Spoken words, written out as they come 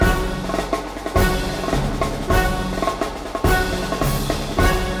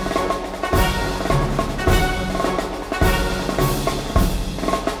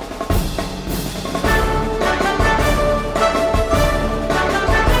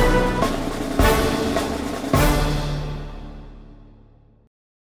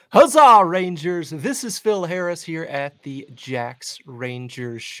Huzzah, Rangers! This is Phil Harris here at the Jax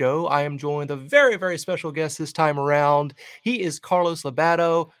Rangers Show. I am joined with a very, very special guest this time around. He is Carlos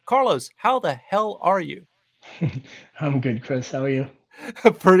Lobato. Carlos, how the hell are you? I'm good, Chris. How are you?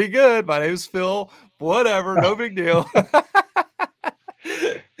 Pretty good. My name's Phil. Whatever, no big deal.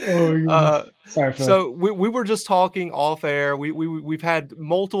 Oh my goodness. uh, Sorry, Phil. so we were just talking off air. We've had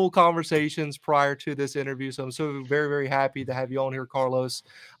multiple conversations prior to this interview, so I'm so very very happy to have you on here, Carlos.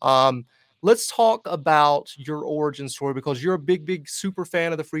 Um, let's talk about your origin story because you're a big super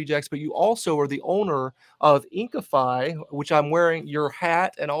fan of the Free Jacks, but you also are the owner of Inkify, which I'm wearing your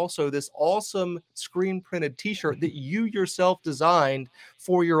hat and also this awesome screen printed T-shirt that you yourself designed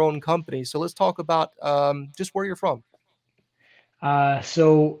for your own company. So let's talk about just where you're from.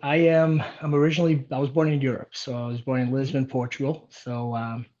 So I was born in Europe. So I was born in Lisbon, Portugal. So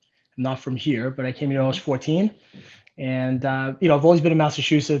I'm not from here, but I came here when I was Hmm. 14. And, I've always been in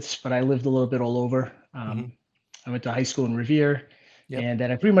Massachusetts, but I lived a little bit all over. Hmm. I went to high school in Revere, Yep. and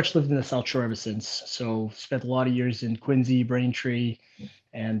then I pretty much lived in the South Shore ever since. So spent a lot of years in Quincy, Braintree,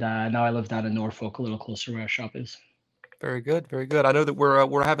 and now I live down in Norfolk, a little closer where our shop is. Very good, very good. I know that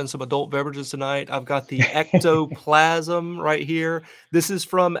we're having some adult beverages tonight. I've got the ectoplasm right here. This is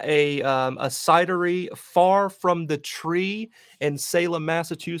from a cidery far from the tree in Salem,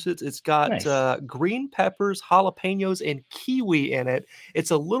 Massachusetts. It's got Nice. green peppers, jalapenos, and kiwi in it. It's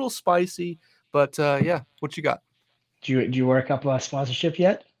a little spicy, but yeah, what you got? Do you work up a sponsorship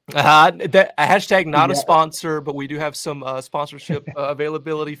yet? That a hashtag not a Yeah. sponsor, but we do have some sponsorship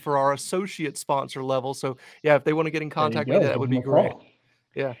availability for our associate sponsor level. So yeah, if they want to get in There you contact with me, go. that Give would them be a great. call.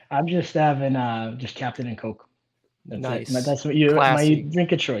 Yeah, I'm just having just Captain and Coke. That's it. nice, That's what my classy,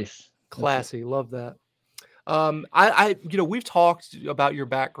 drink of choice. That's it. classy. Love that. We've talked about your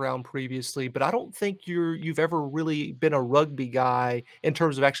background previously, but I don't think you've ever really been a rugby guy in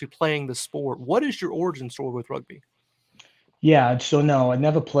terms of actually playing the sport. What is your origin story with rugby? Yeah. So no, I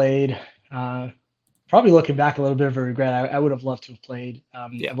never played. Uh, Probably looking back a little bit of a regret. I would have loved to have played.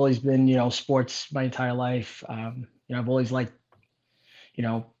 Yeah. I've always been, sports my entire life. I've always liked, you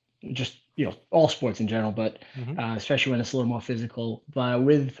know, just all sports in general, but Hmm. especially when it's a little more physical. But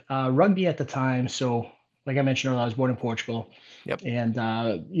with rugby at the time, so like I mentioned earlier, I was born in Portugal. Yep. And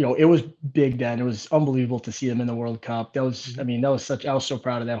it was big then. It was unbelievable to see them in the World Cup. I Hmm. mean, I was so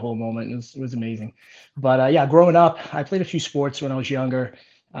proud of that whole moment. It was amazing. But yeah, growing up, I played a few sports when I was younger.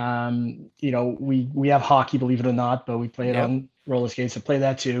 We have hockey, believe it or not, but we play it Yep. on roller skates. I play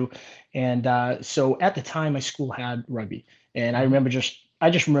that too. And so at the time, my school had rugby, and Hmm. I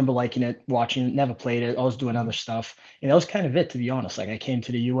just remember liking it, watching it. Never played it. I was doing Hmm. other stuff, and that was kind of it, to be honest. Like I came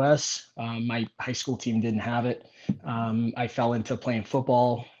to the U.S. My high school team didn't have it. I fell into playing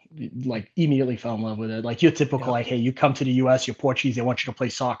football, like immediately fell in love with it. Like your typical, Yep. like, hey, you come to the US, you're Portuguese, they want you to play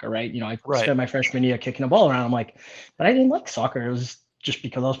soccer, right? I Right. spent my freshman year kicking the ball around. I'm like, but I didn't like soccer. It was just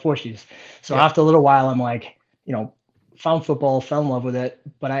because I was Portuguese. So Yep. after a little while, I'm like, you know, found football, fell in love with it.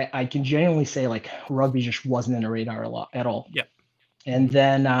 But I can genuinely say like rugby just wasn't in the radar a lot at all. Yep. And Hmm.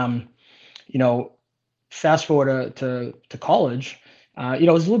 then, you know, fast forward to college, it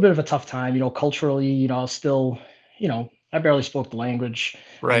was a little bit of a tough time, culturally, I was still, I barely spoke the language.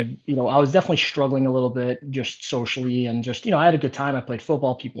 Right. I was definitely struggling a little bit just socially and just, I had a good time. I played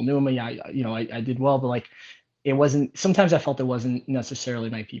football. People knew me. I did well, but like, it wasn't, sometimes I felt it wasn't necessarily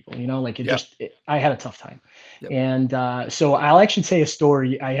my people, like Yep. I had a tough time. Yep. And so I'll actually say a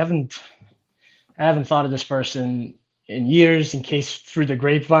story. I haven't thought of this person in years, in case through the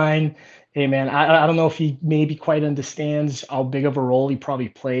grapevine. Hey man, I don't know if he maybe quite understands how big of a role he probably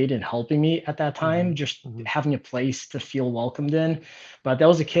played in helping me at that Hmm. time, just Hmm. having a place to feel welcomed in. But that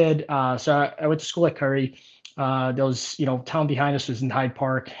was a kid. So I went to school at Curry. There was, town behind us was in Hyde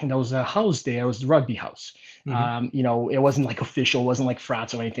Park, and there was a house there. It was the rugby house. Hmm. It wasn't like official, it wasn't like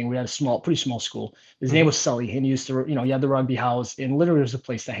frats or anything. We had a pretty small school. His name Hmm. was Sully, and he used to, he had the rugby house, and literally it was a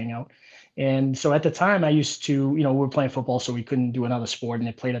place to hang out. And so at the time, I used to, we were playing football, so we couldn't do another sport, and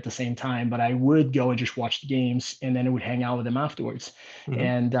they played at the same time. But I would go and just watch the games, and then I would hang out with them afterwards. Hmm.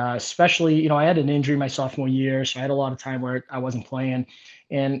 And especially, I had an injury my sophomore year, so I had a lot of time where I wasn't playing.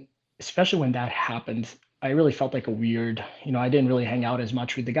 And especially when that happened, I really felt like a weird, I didn't really hang out as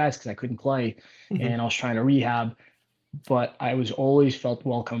much with the guys because I couldn't play, Hmm. and I was trying to rehab. But I was always felt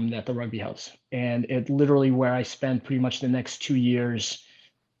welcomed at the rugby house, and it literally where I spent pretty much the next 2 years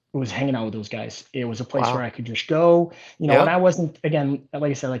was hanging out with those guys. It was a place where Wow. I could just go, and Yep. I wasn't, again, like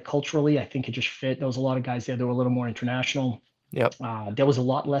I said, like culturally, I think it just fit. There was a lot of guys there that were a little more international. Yep. There was a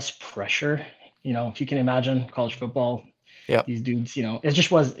lot less pressure. If you can imagine college football, Yep. these dudes, it just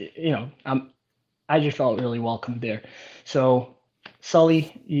was, I just felt really welcomed there. So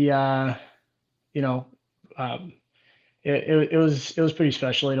Sully, he, you know, um, it was pretty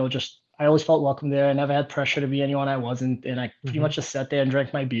special. Just I always felt welcome there. I never had pressure to be anyone I wasn't, and I pretty Mhm. much just sat there and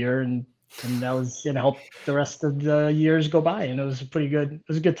drank my beer, and that was helped the rest of the years go by, and it was a pretty good it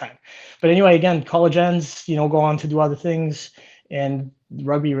was a good time. But anyway, again, college ends, go on to do other things, and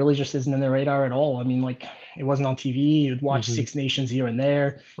rugby really just isn't in the radar at all. I mean, like it wasn't on TV. You'd watch Mhm. Six Nations here and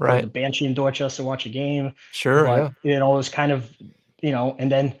there, go to the Right. Banshee in Dorchester, watch a game, Sure, but yeah. it was kind of,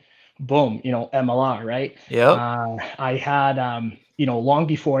 and then boom, MLR, right? Yep. I had, long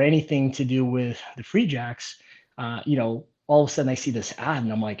before anything to do with the Free Jacks, all of a sudden I see this ad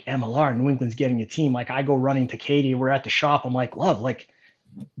and I'm like, MLR, New England's getting a team. Like I go running to Katie, we're at the shop. I'm like, love, like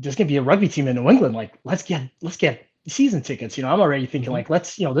there's gonna be a rugby team in New England. Like let's get season tickets. I'm already thinking Mhm.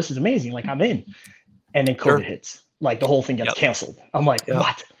 like, this is amazing. Like I'm in. And then COVID Sure. hits. Like the whole thing gets Yep. canceled. I'm like, Yep.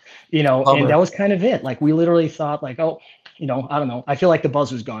 what? And that Bummer. was kind of it. Like we literally thought like, oh, I don't know. I feel like the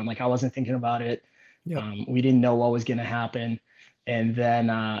buzz was gone. Like I wasn't thinking about it. Yep. We didn't know what was going to happen. And then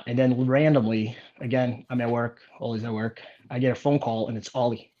randomly, again, I'm at work, always at work. I get a phone call and it's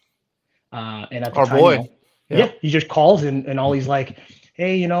Ollie. And at the Our time, boy. yeah, Yep. he just calls and Ollie's like,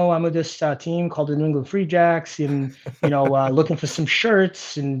 hey, I'm with this team called the New England Free Jacks and, looking for some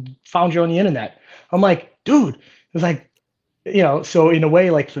shirts and found you on the internet. I'm like, dude, it was like, so in a way,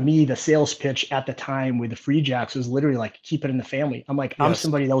 like for me, the sales pitch at the time with the Free Jacks was literally like, keep it in the family. I'm like, I'm Yes.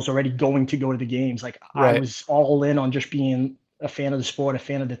 somebody that was already going to go to the games. Like I Right. was all in on just being a fan of the sport, a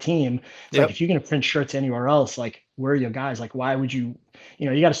fan of the team. It's like, Yep. if you're going to print shirts anywhere else, like where are your guys? Like, why would you,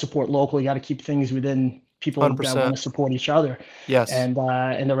 you got to support local. You got to keep things within people that want 100%. to support each other. Yes. And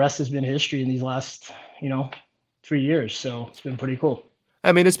the rest has been history in these last, you know, 3 years. So it's been pretty cool.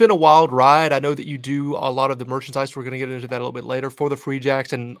 I mean, it's been a wild ride. I know that you do a lot of the merchandise. We're going to get into that a little bit later for the Free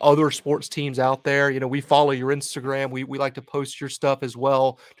Jacks and other sports teams out there. We follow your Instagram. We like to post your stuff as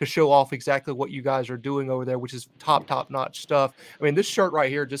well to show off exactly what you guys are doing over there, which is top notch stuff. I mean, this shirt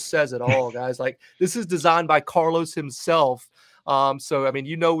right here just says it all, guys. Like this is designed by Carlos himself. So I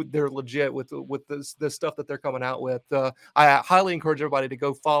mean, they're legit with this stuff that they're coming out with. I highly encourage everybody to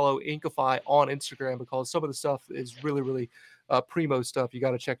go follow Inkify on Instagram because some of the stuff is really primo stuff. You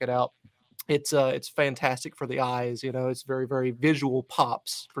got to check it out. It's fantastic for the eyes. It's very visual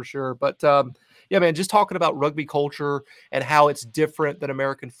pops for sure. But yeah, man, just talking about rugby culture and how it's different than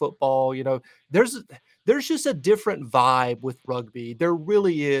American football. There's there's just a different vibe with rugby. There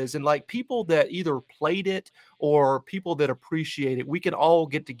really is. And like people that either played it or people that appreciate it, we can all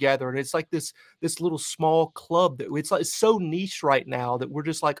get together and it's like this little small club that it's so niche right now that we're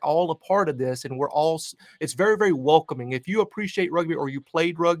just like all a part of this and it's very welcoming. If you appreciate rugby or you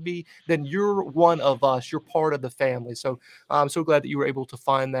played rugby, then you're one of us. You're part of the family. So I'm so glad that you were able to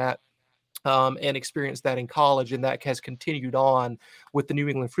find that and experienced that in college, and that has continued on with the New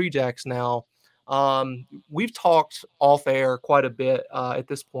England Free Jacks now. We've talked off air quite a bit at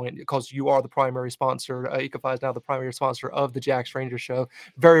this point because you are the primary sponsor. Ecofy is now the primary sponsor of the Jacks Ranger Show.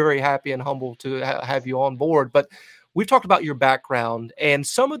 Very happy and humble to have you on board. But we've talked about your background and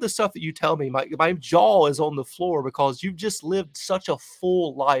some of the stuff that you tell me. My jaw is on the floor because you've just lived such a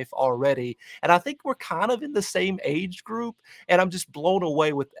full life already. And I think we're kind of in the same age group. And I'm just blown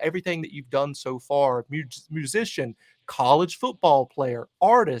away with everything that you've done so far. Musician, college football player,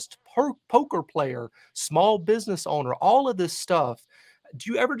 artist, poker player, small business owner, all of this stuff. Do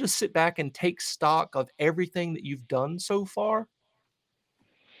you ever just sit back and take stock of everything that you've done so far?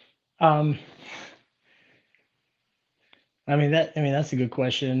 Um, that's a good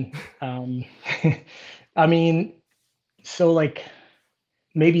question. I mean, so like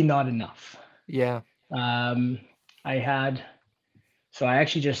maybe not enough. Yeah. Um, I had so I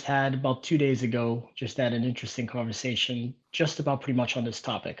actually just had about 2 days ago, just had an interesting conversation just about pretty much on this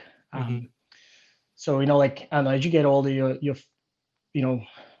topic. Hmm. So like I don't know, as you get older, your you know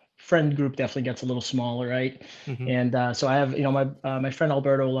friend group definitely gets a little smaller, right? Hmm. And so I have my friend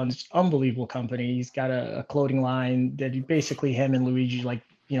Alberto runs unbelievable company. He's got a clothing line that basically him and Luigi like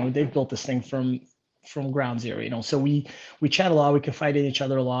they've built this thing from ground zero. So we chat a lot. We confide in each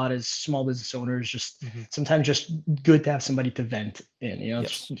other a lot as small business owners. Just Hmm. sometimes just good to have somebody to vent in.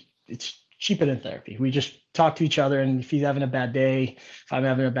 Yes. It's cheaper than therapy. We just talk to each other, and if he's having a bad day, if I'm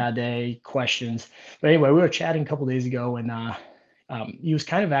having a bad day, questions. But anyway, we were chatting a couple days ago, and he was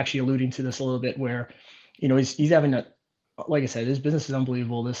kind of actually alluding to this a little bit, where he's having a like I said, his business is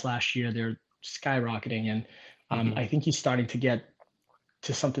unbelievable. This last year, they're skyrocketing, and Hmm. I think he's starting to get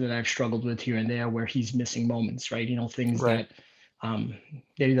to something that I've struggled with here and there, where he's missing moments, right? Things Right. um,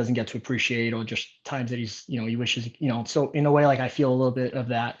 that he doesn't get to appreciate, or just times that he wishes, So in a way, like I feel a little bit of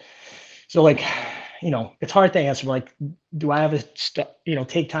that. So like, it's hard to answer. Like, do I ever,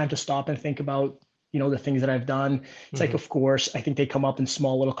 take time to stop and think about, the things that I've done? It's like, Mhm. of course, I think they come up in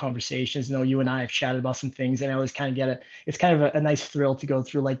small little conversations. You and I have chatted about some things, and I always kind of get it. It's kind of a nice thrill to go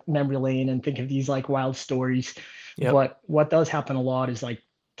through like memory lane and think of these like wild stories. Yep. But what does happen a lot is like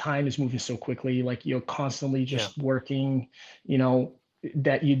time is moving so quickly. Like you're constantly Yeah. just working, you know,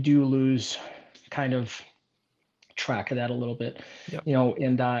 that you do lose kind of track of that a little bit, Yep.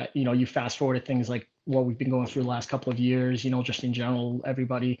 and you fast forward to things like what we've been going through the last couple of years, just in general,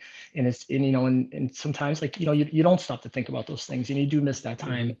 everybody, and sometimes like you don't stop to think about those things, and you do miss that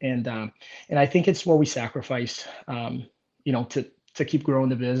time, Mhm. and I think it's what we sacrifice, to keep growing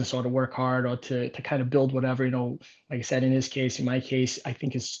the business or to work hard or to kind of build whatever, like I said, in his case, in my case, I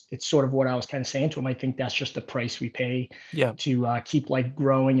think it's sort of what I was kind of saying to him. I think that's just the price we pay Yeah. to keep like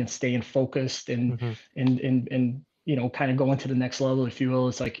growing and staying focused Mhm. and kind of going to the next level, if you will.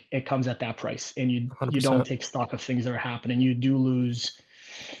 It's like it comes at that price, and you don't 100%. take stock of things that are happening. You do lose,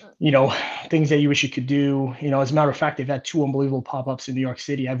 you know, things that you wish you could do. As a matter of fact, they've had two unbelievable pop-ups in New York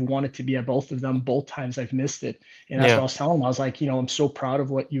City. I've wanted to be at both of them. Both times I've missed it. And that's what Yeah. I was telling him. I was like, I'm so proud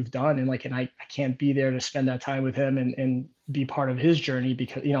of what you've done. And I can't be there to spend that time with him and be part of his journey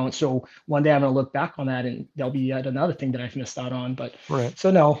because, and so one day I'm going to look back on that and there'll be yet another thing that I've missed out on. But Right.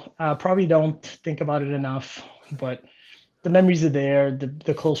 so no, probably don't think about it enough, but the memories are there.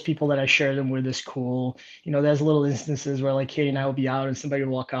 The close people that I share them with is cool. There's little instances where like Katie and I will be out and somebody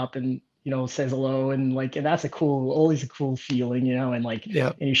will walk up and says hello, and that's always a cool feeling, and like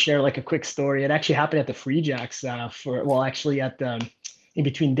Yeah. and you share like a quick story. It actually happened at the Free Jacks for well actually at the in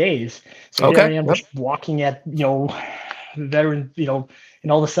between days. So here I Okay. am Yep. just walking at veteran,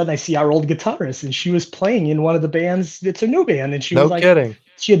 and all of a sudden I see our old guitarist, and she was playing in one of the bands. It's a new band, and she was No like, kidding.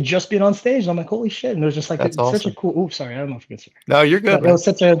 she had just been on stage. And I'm like, holy shit! And it was just like That's it's such a awesome. cool. Oh, sorry, I don't know if I can swear, No, you're good, but man.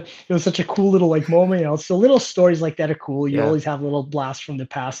 it was such a cool little like moment. So little stories like that are cool. You Yeah. always have little blasts from the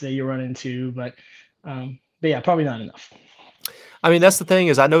past that you run into, but yeah, probably not enough. I mean, that's the thing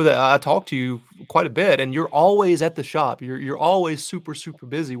is I know that I talk to you quite a bit and you're always at the shop. You're always super, super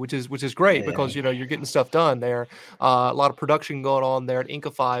busy, which is great Yeah, because, you're getting stuff done there. A lot of production going on there at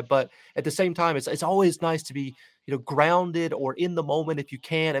Inkify, but at the same time, it's always nice to be, grounded or in the moment if you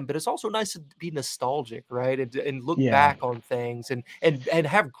can. But it's also nice to be nostalgic, right? And look yeah, back on things and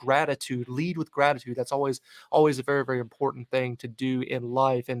have gratitude, lead with gratitude. That's always a very, very important thing to do in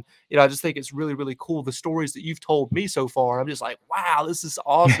life. And I just think it's really, really cool. The stories that you've told me so far, I'm just like, wow, this is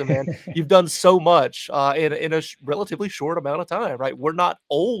awesome, man. You've done so much in a relatively short amount of time, right? We're not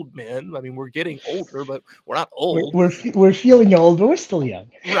old men. I mean, we're getting older, but we're not old. we're feeling old, but we're still young.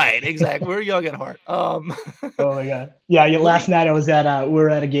 Right, exactly. We're young at heart. Oh my god. Yeah, yeah. Let Last me, night I was we were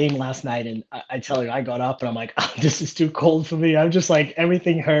at a game last night, and I tell you, I got up and I'm like, oh, this is too cold for me. I'm just like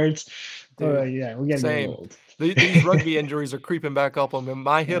everything hurts. dude, Yeah, we're getting a little same. old. These rugby injuries are creeping back up on me.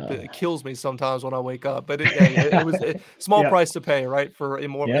 My hip, Uh, it kills me sometimes when I wake up, but hey, it was a small yeah, price to pay, right, for yeah,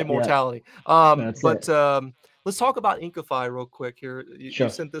 yeah. immortality. That's But it. let's talk about Inkify real quick here. You Sure.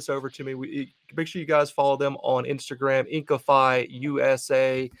 sent this over to me. Make sure you guys follow them on Instagram. Inkify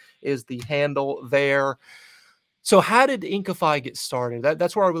USA is the handle there. So, how did Inkify get started?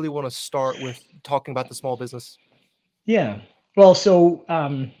 That's where I really want to start with talking about the small business. Yeah. Well, so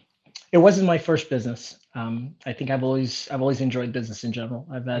it wasn't my first business. I think I've always enjoyed business in general.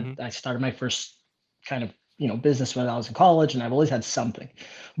 Hmm. I started my first kind of business when I was in college, and I've always had something.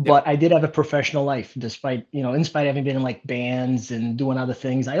 Yep. But I did have a professional life, despite in spite of having been in like bands and doing other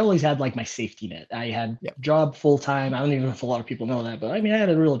things. I always had like my safety net. I had Yep. job full time. I don't even know if a lot of people know that, but I mean I had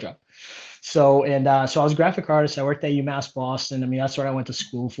a real job. So I was a graphic artist. I worked at UMass Boston. I mean, that's what I went to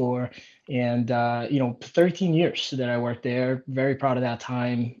school for. And 13 years that I worked there. Very proud of that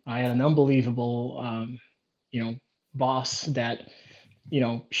time. I had an unbelievable, you know, boss that,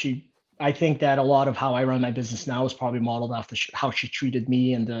 she. I think that a lot of how I run my business now is probably modeled after how she treated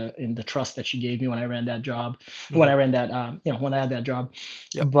me and the trust that she gave me when I ran that job, when Hmm. I ran that, when I had that job.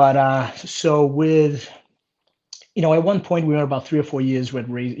 Yep. But so with at one point we were about 3 or 4 years with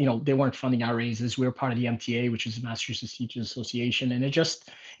raise, they weren't funding our raises. We were part of the MTA, which is the Massachusetts Teachers Association. And it just,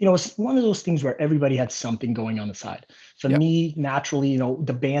 it's one of those things where everybody had something going on the side. For Yep. me, naturally,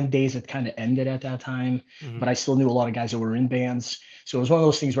 the band days had kind of ended at that time, Hmm. but I still knew a lot of guys that were in bands. So it was one of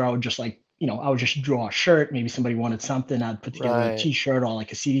those things where I would just like, I would just draw a shirt. Maybe somebody wanted something. I'd put together a Right. t-shirt or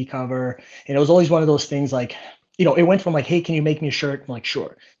like a CD cover. And it was always one of those things like, it went from like, hey, can you make me a shirt? I'm like,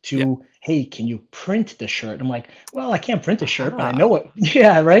 sure. Yeah. To hey, can you print the shirt? I'm like, well, I can't print the shirt, but I know Ah, what.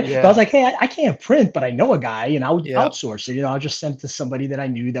 Yeah, right. But I was yeah, like, hey, I can't print, but I know a guy, and I would yeah, outsource it. I'll just send it to somebody that I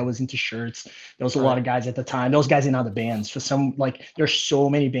knew that was into shirts. There was a lot right. of guys at the time. Those guys in other bands. For some, like, there's so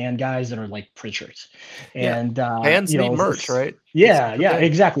many band guys that are like print shirts, Yeah. and Fans need merch, right? It's yeah, such a yeah, thing.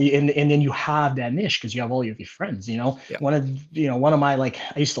 exactly. And then you have that niche because you have all of your friends. Yeah. One of my, like,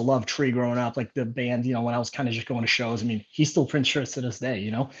 I used to love Tree growing up, like the band. When I was kind of just going to shows. I mean, he still prints shirts to this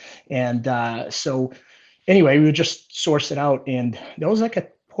day. And so anyway, we would just source it out, and there was like a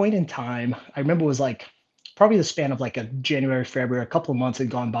point in time. I remember it was like probably the span of like a January, February, a couple of months had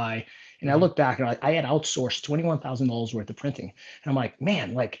gone by, and I Mhm. look back and I had outsourced $21,000 worth of printing, and I'm like,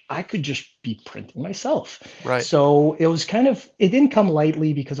 man, like I could just be printing myself. Right. So it was kind of, it didn't come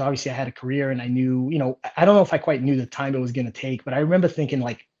lightly because obviously I had a career and I knew, I don't know if I quite knew the time it was going to take, but I remember thinking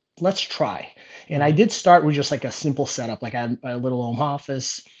like, let's try. And I Mhm. did start with just like a simple setup. Like I had a little home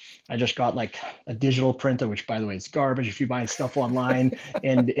office. I just got like a digital printer, which by the way, is garbage if you buy stuff online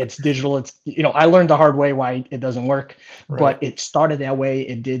and it's digital. I learned the hard way why it doesn't work, Right. but it started that way.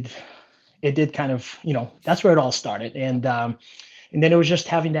 It did kind of, that's where it all started. And then it was just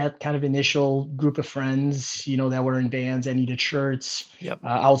having that kind of initial group of friends, that were in bands and needed shirts. Yep.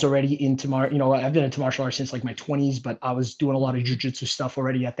 I was already into I've been into martial arts since like my 20s, but I was doing a lot of Mhm. jujitsu stuff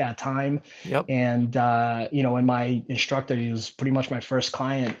already at that time. Yep. And and my instructor, he was pretty much my first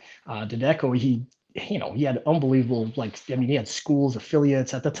client, Dedeco. He had unbelievable, like, I mean, he had schools,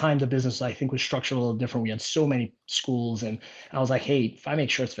 affiliates. At the time, the business, I think, was structured a little different. We had so many schools, and I was like, hey, if I make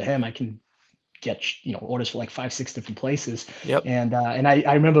shirts for him, I can get orders for like 5, 6 different places. Yep. And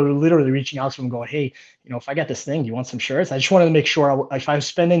I remember literally reaching out to him going, hey, if I got this thing, do you want some shirts? I just wanted to make sure if I was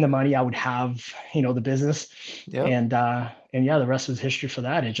spending the money, I would have the business. Yep. And yeah, the rest was history for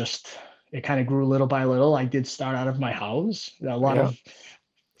that. It kind of grew little by little. I did start out of my house. A lot Yep. of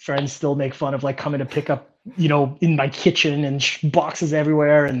friends still make fun of like coming to pick up in my kitchen and boxes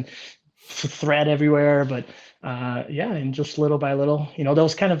everywhere and thread everywhere. But yeah, and just little by little, there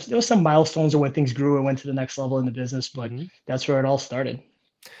was some milestones of when things grew and went to the next level in the business, but Mhm. that's where it all started.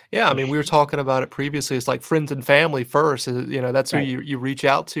 Yeah, I So mean, we were talking about it previously. It's like friends and family first. That's who right. you reach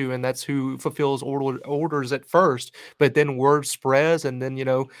out to, and that's who fulfills orders at first. But then word spreads, and then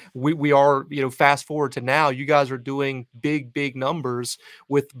we are fast forward to now. You guys are doing big numbers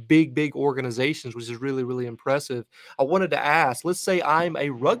with big organizations, which is really really impressive. I wanted to ask. Let's say I'm a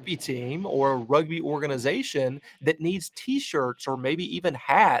rugby team or a rugby organization that needs T-shirts or maybe even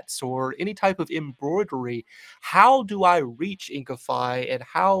hats or any type of embroidery. How do I reach Inkify, and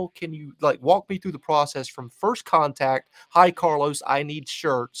how can you like walk me through the process from first contact, hi Carlos, I need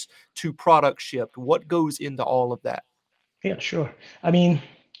shirts, to product shipped? What goes into all of that? Yeah, sure. I mean,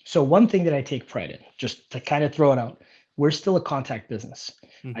 so one thing that I take pride in, just to kind of throw it out, we're still a contact business.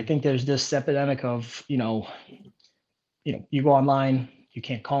 I Hmm. think there's this epidemic of, you go online, you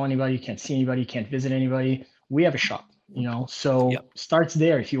can't call anybody, you can't see anybody, you can't visit anybody. We have a shop, Yep. so starts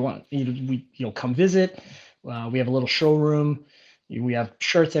there if you want. Come visit. We have a little showroom. We have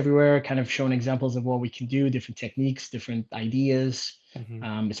shirts everywhere, kind of showing examples of what we can do, different techniques, different ideas.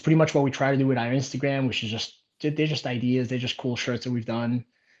 Hmm. It's pretty much what we try to do with our Instagram, which is just they're just ideas, they're just cool shirts that we've done.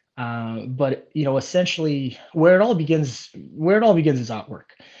 But essentially, where it all begins is artwork.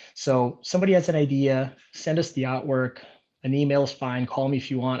 So somebody has an idea, send us the artwork. An email is fine. Call me if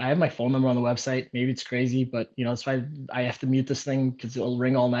you want. I have my phone number on the website. Maybe it's crazy, but it's why I have to mute this thing because it'll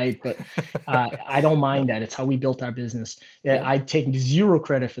ring all night. But I don't Yep. mind that. It's how we built our business. Yeah, Yep. I take zero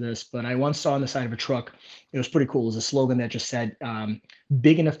credit for this, but I once saw on the side of a truck. It was pretty cool. It was a slogan that just said,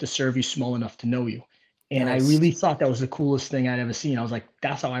 "Big enough to serve you, small enough to know you." And I Nice. really thought that was the coolest thing I'd ever seen. I was like,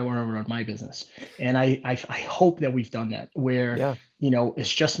 that's how I want to run my business. And I hope that we've done that where, Yeah.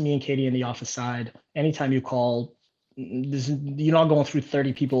 it's just me and Katie in the office side. Anytime you call, you're not going through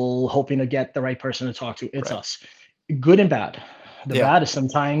 30 people hoping to get the right person to talk to. It's Right. us, good and bad. The Yeah. bad is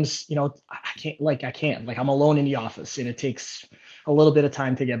sometimes, I can't, like I'm alone in the office and it takes a little bit of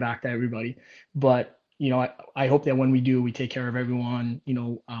time to get back to everybody. But I hope that when we do, we take care of everyone.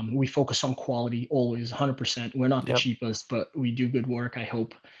 We focus on quality always, 100%. We're not the Yep. cheapest, but we do good work, I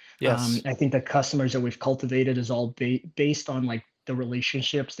hope. Yes. I think the customers that we've cultivated is all based on like the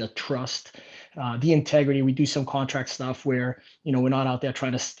relationships, the trust, the integrity. We do some contract stuff where, we're not out there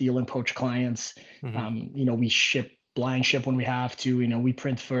trying to steal and poach clients. Hmm. We blind ship when we have to. We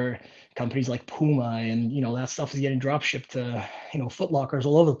print for companies like Puma, and that stuff is getting drop shipped to Foot Lockers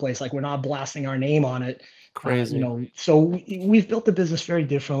all over the place. Like we're not blasting our name on it. Crazy. So we've built the business very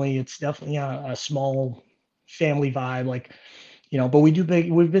differently. It's definitely a small family vibe, like but we do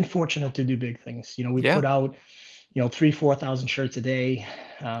big. We've been fortunate to do big things. We Yeah. put out 3, 4,000 shirts a day.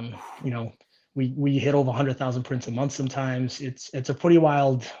 You know, we hit over 100,000 prints a month sometimes. It's a pretty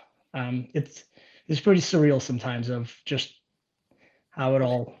wild. It's pretty surreal sometimes of just how it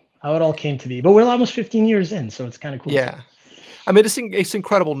all came to be. But we're almost 15 years in, so it's kind of cool too. Yeah. I mean, it's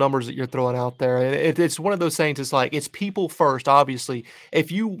incredible numbers that you're throwing out there, and it's one of those things. It's like it's people first. Obviously,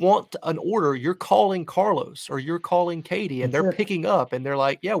 if you want an order, you're calling Carlos or you're calling Katie, and That's they're it. picking up, and they're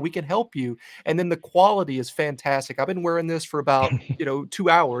like, "Yeah, we can help you." And then the quality is fantastic. I've been wearing this for about 2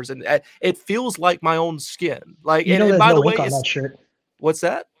 hours, and it feels like my own skin. Like, You know, and there's by the no way, ink on it's that shirt. what's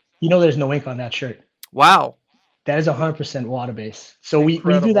that? You know, there's no ink on that shirt. Wow, That is 100% water based. So we do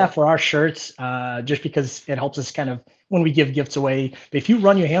that incredible. for our shirts, just because it helps us kind of when we give gifts away. But if you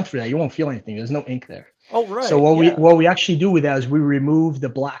run your hand through that, you won't feel anything. There's no ink there. Oh, So right, yeah. what we actually do with that is we remove the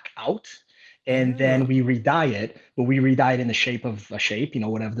black out, and then Oh, we re-dye it. But we re-dye it in the shape of a shape,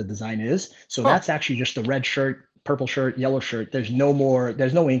 whatever the design is. So huh. that's actually just a red shirt, purple shirt, yellow shirt. There's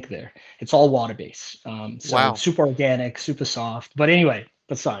no ink there. It's all water based. So Wow. super organic, super soft. But anyway,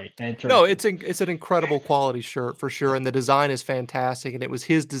 but sorry, I No, interrupted. it's an incredible quality shirt for sure, and the design is fantastic, and it was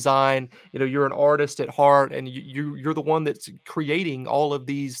his design. You're an artist at heart, and you're the one that's creating all of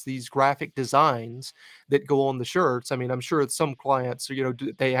these graphic designs that go on the shirts. I mean, I'm sure some clients,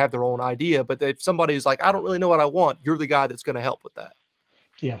 they have their own idea, but if somebody's like, I don't really know what I want, you're the guy that's going to help with that.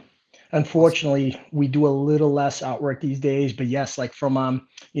 Yeah. Awesome. Unfortunately, we do a little less artwork these days, but yes, like from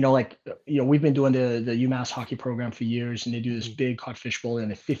we've been doing the UMass hockey program for years, and they do this Mhm. big codfish bowl in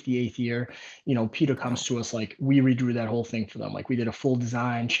the 58th year. Peter comes Wow. to us like we redrew that whole thing for them. Like we did a full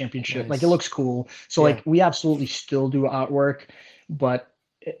design championship. Like it Nice. looks cool. So Yeah. like we absolutely still do artwork, but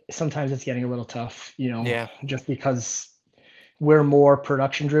sometimes it's getting a little tough, Yeah. just because we're more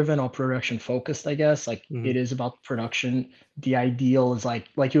production driven or production focused, I guess. Like Mhm. it is about production. The ideal is like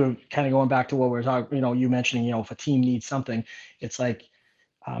you were kind of going back to what we were talking, you mentioning, if a team needs something, it's like,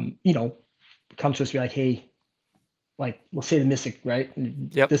 um, you know, come to us, be like, hey, like let's say the Mystic, right?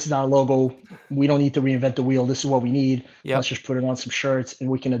 Yep. This is our logo. We don't need to reinvent the wheel. This is what we need. Let's Yep. just put it on some shirts, and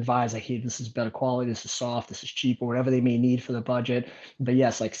we can advise like, hey, this is better quality, this is soft, this is cheap, or whatever they may need for the budget. But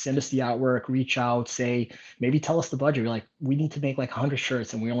yes, like send us the artwork, reach out, say, maybe tell us the budget. We're like, we need to make like 100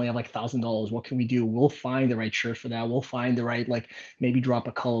 shirts, and we only have like $1,000. What can we do? We'll find the right shirt for that. We'll find the right, like, maybe drop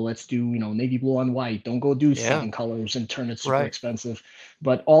a color. Let's do, navy blue on white. Don't go do Yeah. 7 colors and turn it super Right. expensive.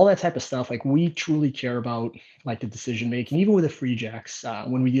 But all that type of stuff, like we truly care about like the decision making, even with the free jacks.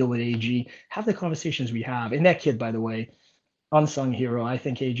 When we deal with AG, have the conversations we have. And that kid, by the way, unsung hero. I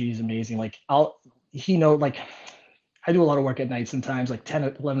think AG is amazing. Like like I do a lot of work at night sometimes, like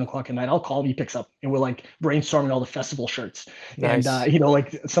 10, 11 o'clock at night. I'll call him, he picks up, and we're like brainstorming all the festival shirts. And, Nice.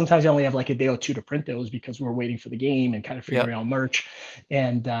 like sometimes I only have like a day or two to print those because we're waiting for the game and kind of Yep. figuring out merch.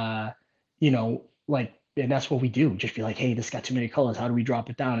 And, like, and that's what we do. Just be like, hey, this got too many colors. How do we drop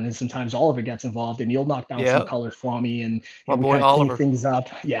it down? And then sometimes Oliver gets involved, and he'll knock down some Yep. colors for me, My and we boy kind of clean Oliver. things up.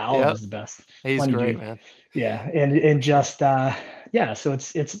 Yeah, Yep. Oliver's the best. He's Funny great, dude. man, Yeah, for and sure. just yeah. So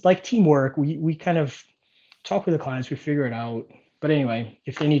it's like teamwork. We kind of talk with the clients, we figure it out. But anyway,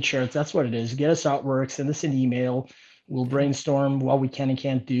 if they need shirts, that's what it is. Get us artwork, send us an email. We'll Yeah. brainstorm what we can and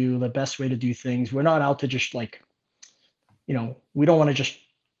can't do, the best way to do things. We're not out to just like, we don't want to just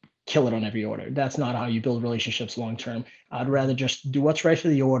kill it on every order. That's not how you build relationships long term. I'd Mhm. rather just do what's right for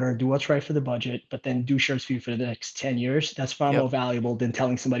the order, do what's right for the budget, but then do shirts for you for the next 10 years. That's far Yep. more valuable than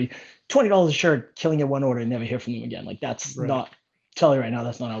telling somebody $20 a shirt, killing it one order and never hear from them again. Like that's Right. not, tell you right now,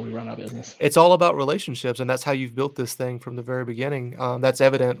 that's not how we run our business. It's all about relationships, and that's how you've built this thing from the very beginning. That's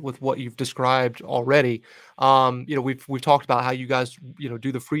evident with what you've described already. We've talked about how you guys,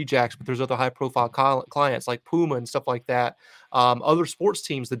 do the free jacks, but there's other high profile clients like Puma and stuff like that. Other sports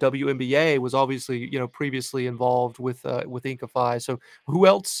teams, the WNBA was obviously, previously involved with Inkify. So who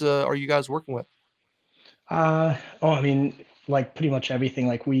else are you guys working with? I mean, like pretty much everything.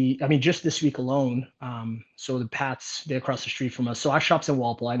 I mean, just this week alone. So the Pats, they're across the street from us. So our shop's in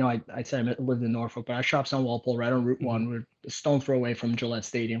Walpole. I know I said I lived in Norfolk, but our shop's on Walpole, right on Route Hmm. 1. We're a stone throw away from Gillette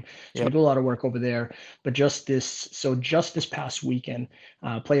Stadium. So we Yep. do a lot of work over there. But just this past weekend,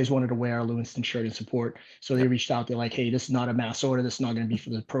 players wanted to wear our Lewiston shirt in support. So they Yep. reached out. They're like, hey, this is not a mass order. This is not going to be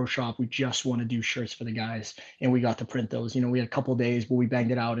for the pro shop. We just want to do shirts for the guys. And we got to print those. We had a couple of days, but we banged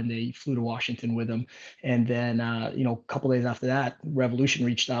it out, and they flew to Washington with them. And then, a couple days after that, Revolution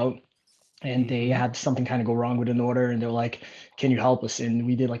reached out, and they Hmm. had something kind of go wrong with an order, and they're like, can you help us? And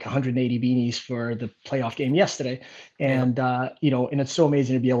we did like 180 beanies for the playoff game yesterday. Yep. And, and it's so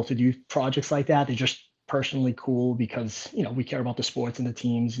amazing to be able to do projects like that. They're just personally cool because, we care about the sports and the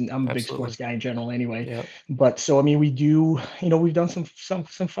teams. And I'm a big sports Absolutely. guy in general anyway. Yep. But so, I mean, we do, we've done some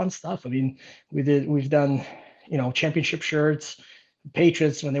fun stuff. I mean, we've done, championship shirts.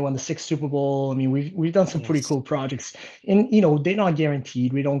 Patriots when they won the sixth Super Bowl. I mean, we've done some pretty Yes. cool projects, and they're not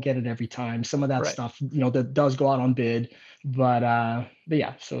guaranteed. We don't get it every time. Some of that Right. stuff, that does go out on bid, but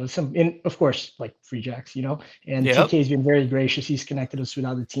yeah. So some, and of course, like Free Jacks, and Yep. TK's been very gracious. He's connected us with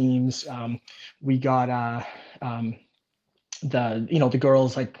other teams. We got um, the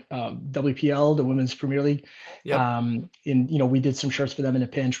girls like WPL, the Women's Premier League. Yep. And we did some shirts for them in a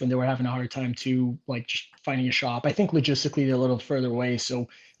pinch when they were having a hard time to like just finding a shop. I think logistically they're a little further away, so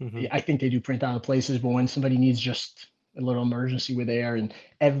Hmm. I think they do print out of places. But when somebody needs just a little emergency, we're there, and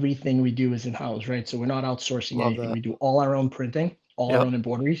everything we do is in house, right? So we're not outsourcing Love anything. that. We do all our own printing, all our Yep. own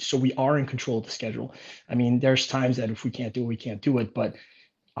embroidery, so we are in control of the schedule. I mean, there's times that if we can't do it, we can't do it, but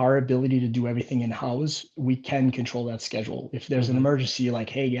our ability to do everything in house, we can control that schedule. If there's an Hmm. emergency, like,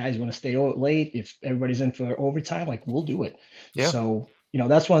 hey guys, want to stay late? If everybody's in for overtime, like we'll do it. Yeah. So,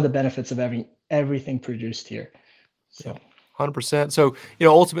 that's one of the benefits of having everything produced here. Yeah. So, 100%. So,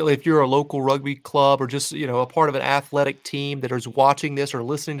 ultimately, if you're a local rugby club or just, a part of an athletic team that is watching this or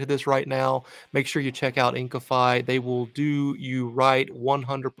listening to this right now, make sure you check out Inkify. They will do you right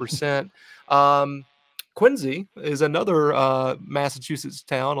 100%. Um, Quincy is another Massachusetts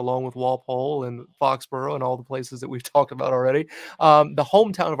town, along with Walpole and Foxborough and all the places that we've talked about already. The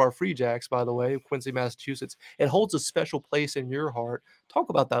hometown of our Free Jacks, by the way, Quincy, Massachusetts. It holds a special place in your heart. Talk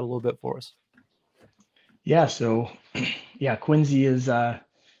about that a little bit for us. yeah. So, yeah, Quincy is,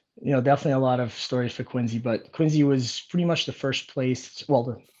 definitely a lot of stories for Quincy, but Quincy was pretty much the first place, well,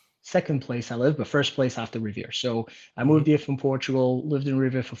 the second place I lived, but first place after Revere. So I Hmm. moved here from Portugal, lived in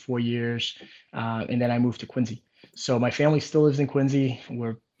Revere for 4 years, and then I moved to Quincy. So my family still lives in Quincy.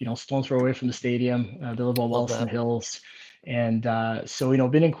 We're, stone's throw away from the stadium. They live on Love Wollaston that. Hills. And so,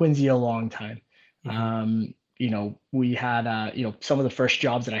 been in Quincy a long time. Hmm. We had, some of the first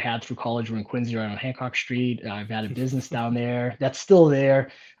jobs that I had through college were in Quincy, right on Hancock Street. I've had a business down there that's still there.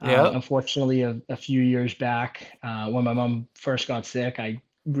 Yeah. Unfortunately, a few years back, when my mom first got sick, I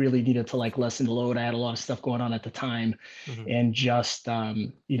really needed to like lessen the load. I had a lot of stuff going on at the time, Mhm, and just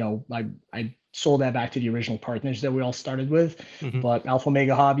I sold that back to the original partners that we all started with. mhm. But Alpha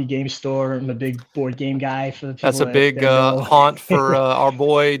Omega Hobby Game Store, I'm a big board game guy for the That's people a that big, know. haunt for, our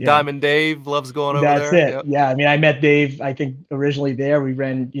boy Yeah. Diamond Dave, loves going over That's there, it. yep, Yeah, I mean, I met Dave, I think originally there. We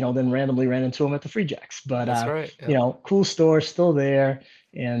ran, then randomly ran into him at the Free Jacks. But that's right, yep. cool store, still there.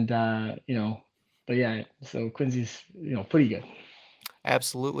 And but yeah, so Quincy's, pretty good.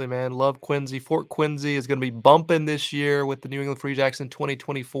 Absolutely, man. Love Quincy. Fort Quincy is going to be bumping this year with the New England Free Jacks in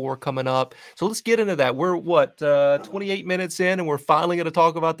 2024 coming up. So let's get into that. We're 28 minutes in, and we're finally going to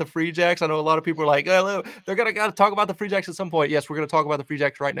talk about the Free Jacks. I know a lot of people are like, oh, they're going to got to talk about the Free Jacks at some point. Yes, we're going to talk about the Free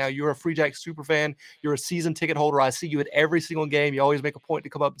Jacks right now. You're a Free Jacks super fan. You're a season ticket holder. I see you at every single game. You always make a point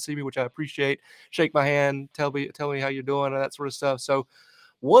to come up and see me, which I appreciate. Shake my hand, tell me how you're doing, and that sort of stuff. So,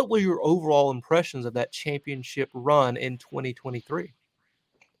 what were your overall impressions of that championship run in 2023?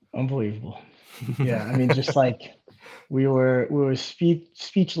 Unbelievable. Yeah, I mean, just like we were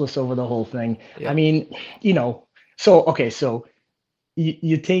speechless over the whole thing. I Yep. mean, so okay, so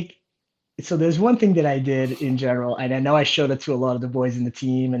you take so there's one thing that I did in general, and I know I showed it to a lot of the boys in the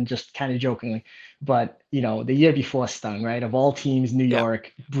team and just kind of jokingly, but the year before stung, right? Of all teams, New Yep.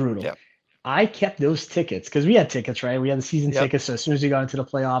 York, brutal. Yep. I kept those tickets because we had tickets, right? We had the season Yep. tickets. So as soon as we got into the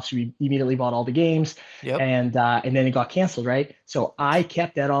playoffs, we immediately bought all the games, Yep. and then it got canceled, right? So I Yes.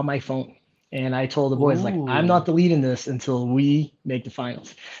 kept that on my phone. And I told the boys, like, I'm not Ooh, deleting this until we make the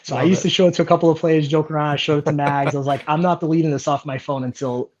finals. So I love used it. to show it to a couple of players, joke around. I showed it to Mags. I was like, I'm not deleting this off my phone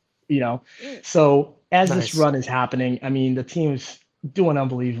until, you know. So as this Nice. run is happening, I mean, the team's doing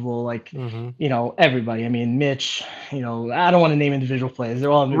unbelievable. Like, Mhm. everybody. I mean, Mitch, I don't want to name individual players.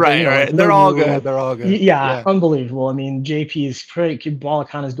 They're all, but Right, like right. They're all Lou, good. They're all good. yeah, Yeah. unbelievable. I mean, JP is crazy.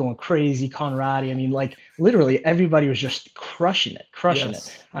 Balakhan is going crazy. Conradi. I mean, like literally everybody was just crushing it, crushing it.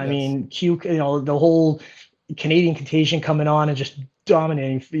 Yes. I Yes. mean, the whole Canadian contagion coming on and just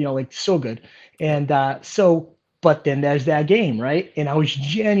dominating, like so good. Yep. And but then there's that game, right? And I was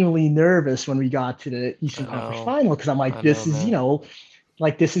genuinely nervous when we got to the I Eastern Conference know. Final because I'm like, I know, this is, man.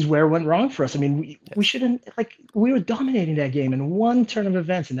 like this is where it went wrong for us. I mean, we Yes. shouldn't like we were dominating that game in one turn of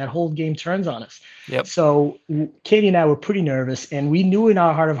events, and that whole game turns on us. Yep. So Katie and I were pretty nervous, and we knew in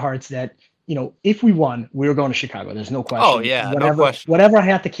our heart of hearts that if we won, we were going to Chicago. There's no Oh, question. yeah, no Whatever question. whatever I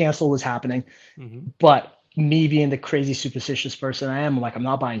had to cancel was happening. Mhm. But me being the crazy superstitious person I am, I'm like, I'm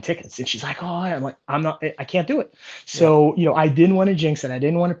not buying tickets. And she's like, oh, I'm like, I'm not, I can't do it. Yep. So, I didn't want to jinx it. I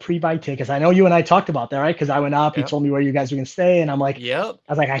didn't want to pre-buy tickets. I know you and I talked about that, right? Because I went up, you Yep. told me where you guys were going to stay. And I'm like, Yep.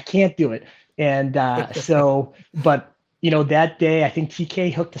 I was like, I can't do it. And but that day, I think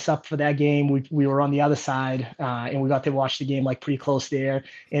TK hooked us up for that game. We were on the other side, and we got to watch the game like pretty close there,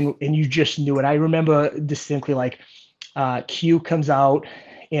 and you just knew it. I remember distinctly, like Q comes out,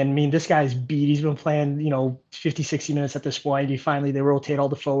 and I mean, this guy's beat. He's been playing, 50, 60 minutes at this point. They rotate all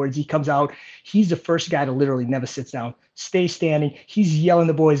the forwards. He comes out. He's the first guy to literally never sits down, stay standing. He's yelling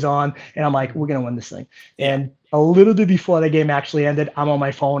the boys on, and I'm like, Mhm. we're gonna win this thing. Yeah. And a little bit before the game actually ended, I'm on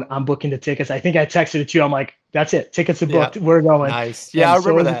my phone. I'm booking the tickets. I think I texted it to you. I'm like, that's it. Tickets are Yeah. booked. We're going. Nice. Yeah, I And so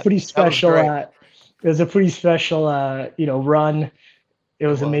remember it was a that. pretty That was special. great. It was a pretty special, run. It It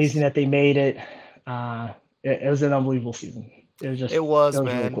was amazing was. that they made it. It was an unbelievable season. It It was, was really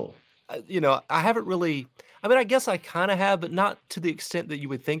man. cool. I haven't really I mean, I guess I kinda have, but not to the extent that you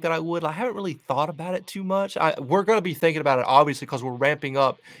would think that I would. I haven't really thought about it too much. We're gonna be thinking about it obviously because 'cause we're ramping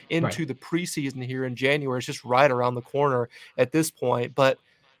up Right. into the preseason here in January. It's just right around the corner at this point, but,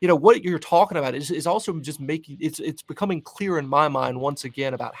 what you're talking about is also just making it's becoming clear in my mind once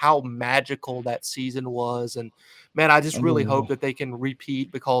again about how magical that season was, and, man, I just really hope Unbelievable. that they can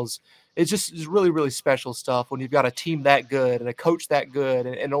repeat because it's really, really special stuff when you've got a team that good and a coach that good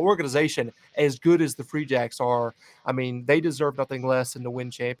and an organization as good as the Free Jacks are. I mean, they deserve nothing less than to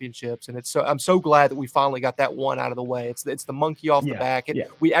win championships, and I'm so glad that we finally got that one out of the way. It's the monkey off the Yeah. back. Yeah.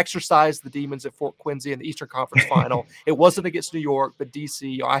 We exercised the demons at Fort Quincy in the Eastern Conference Final. It wasn't against New York, but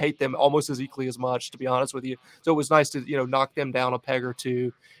DC. I hate them almost as equally as much, to be honest with you. So it was nice to knock them down a peg or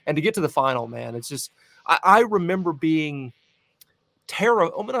two, and to get to the final, man. It's just I remember being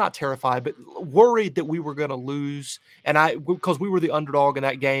not terrified, but worried that we were going to lose. And because we were the underdog in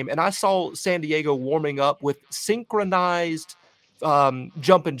that game, and I saw San Diego warming up with synchronized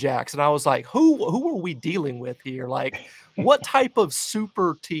jumping jacks, and I was like, who are we dealing with here? Like, what type of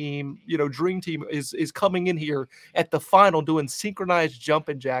super team, dream team is coming in here at the final doing synchronized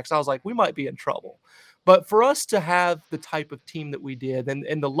jumping jacks? I was like, we might be in trouble. But for us to have the type of team that we did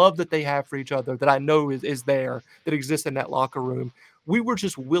and the love that they have for each other that I know is there, that exists in that locker room, we were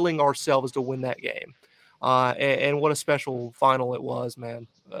just willing ourselves to win that game. And what a special final it was, man.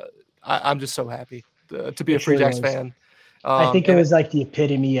 I'm just so happy to be It a Free truly Jacks was. fan. I think it And was like the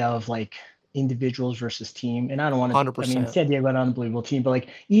epitome of like individuals versus team. And I don't want to, I mean, 100%. San Diego had an unbelievable team, but like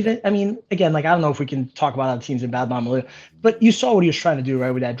Yeah. even, I mean, again, like I don't know if we can talk about other teams in bad bomb, but you saw what he was trying to do,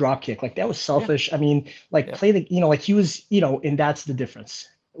 right? With that drop kick. Like that was Yeah. selfish. I mean, like Yeah. play the, like he was, and that's the difference.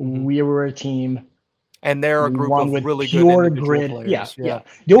 Hmm. We were a team. And they're a We group won of with really good pure individual grit. Yeah, players. yeah. Yeah.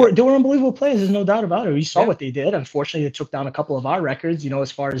 They Yeah. were they were unbelievable players. There's no doubt about it. We saw Yeah. what they did. Unfortunately, they took down a couple of our records,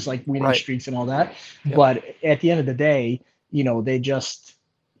 as far as like winning Right. streaks and all that. Yep. But at the end of the day, they just,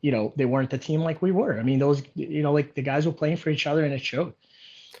 they weren't the team like we were. I mean, those, like the guys were playing for each other and it showed.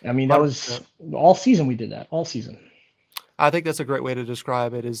 I mean, that was 100%. all season we did that, all season. I think that's a great way to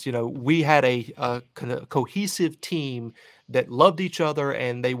describe it is, we had a cohesive team that loved each other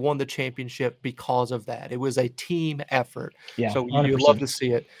and they won the championship because of that. It was a team effort. Yeah, So you love 100%. to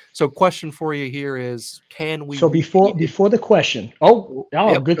see it. So question for you here is, can we So before repeat it? before the question, oh,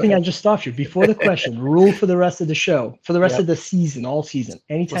 Yep, good go thing I ahead. just stopped you. Before the question, rule for the rest of the show, for the rest Yep, of the season, all season. let's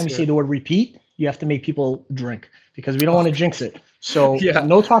Anytime you hear say it. the word repeat, you have to make people drink because we don't want to Okay. jinx it. So Yeah,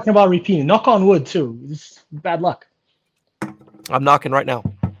 no talking about repeating. Knock on wood too. This is bad luck. I'm knocking right now.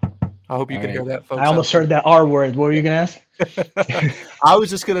 I hope you All can right. hear that, I folks out almost there. heard that R word. What were you gonna ask? I was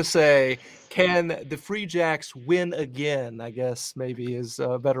just gonna say, can the Free Jacks win again? I guess maybe is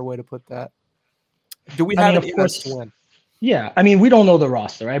a better way to put that. Do we I have mean, it of in us to course, win? yeah. I mean, we don't know the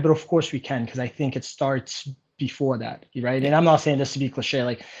roster, right? But of course we can because I think it starts before that, right? Yeah. And I'm not saying this to be cliche.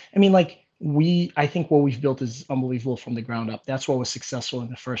 Like, I mean, like I think what we've built is unbelievable from the ground up. That's what was successful in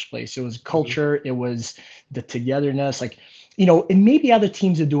the first place. It was Mhm, culture. It was the togetherness. Like, and maybe other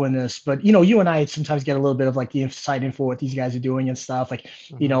teams are doing this, but you and I sometimes get a little bit of like the inside info what these guys are doing and stuff. Like,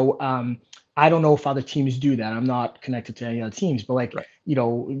 mhm. I don't know if other teams do that. I'm not connected to any other teams, but like, Right.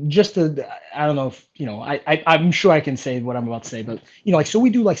 just to, I don't know if, I'm sure I can say what I'm about to say, but, like, so we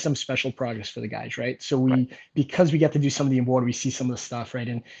do like some special projects for the guys, right? So Right. because we get to do some of the embroidery, we see some of the stuff, right?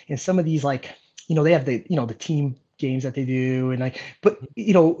 And some of these, like, they have the team games that they do. And like, but,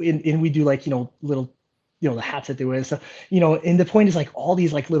 Mhm. and we do like, little, the hats that they wear and stuff, and the point is like all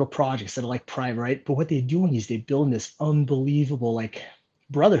these like little projects that are like private, right? But what they're doing is they're building this unbelievable, like,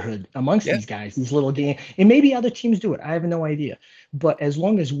 brotherhood amongst Yeah. these guys, these little games. And maybe other teams do it. I have no idea. But as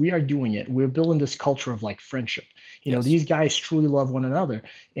long as we are doing it, we're building this culture of like friendship. Yes. These guys truly love one another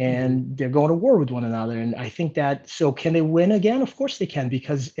Mhm. and they're going to war with one another. And I think that, so can they win again? Of course they can,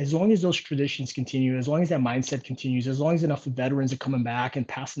 because as long as those traditions continue, as long as that mindset continues, as long as enough veterans are coming back and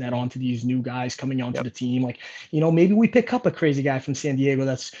passing that Mhm. on to these new guys coming onto Yep. the team, like, maybe we pick up a crazy guy from San Diego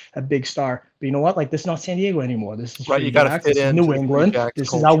that's a big star. But you know what? Like, this is not San Diego anymore. This is Right, you Free gotta Jacks. fit This is into New the Free England. Jacks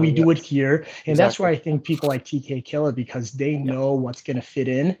This is how culture, we do it yes, here. And that's where exactly. I think people like TK kill it, because they Yep, know what's going to fit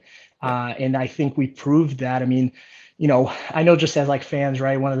in. yep, And I think we proved that. I mean, I know, just as like fans,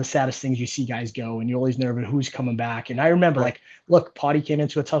 right? One of the saddest things, you see guys go and you're always nervous who's coming back. And I remember, right, like, look, Potty came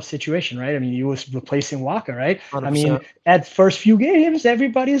into a tough situation, right? I mean, he was replacing Walker, right? I mean, 100%. at first few games,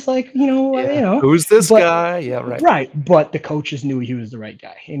 everybody's like, Yeah. Who's this but guy? Yeah, right. right, but the coaches knew he was the right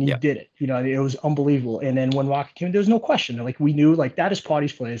guy, and he Yeah, did it. It was unbelievable. And then when Walker came, there was no question. Like, we knew, like, that is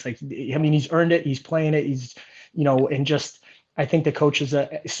Potty's play. It's like, I mean, he's earned it. He's playing it. And just, I think the coaches.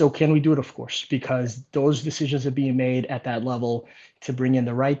 So can we do it? Of course, because those decisions are being made at that level to bring in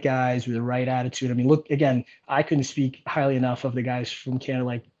the right guys with the right attitude. I mean, look again. I couldn't speak highly enough of the guys from Canada,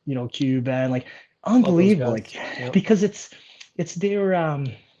 like, Q, Ben, like, love those unbelievable. guys. Like, Yep, because it's their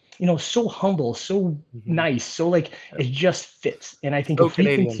so humble, so mhm, nice, so, like, yep. it just fits. And I think So if we Canadian.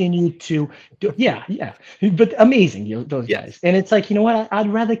 continue to do, yeah, yeah, but amazing, those guys. Yes. And it's like, you know what?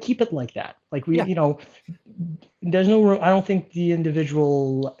 I'd rather keep it like that. Like, Yeah, there's no room. I don't think the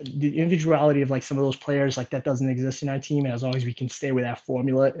individuality of, like, some of those players, like, that doesn't exist in our team. And as long as we can stay with that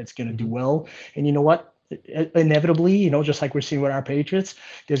formula, it's going to do mhm, well. And you know what? Inevitably, just like we're seeing with our Patriots,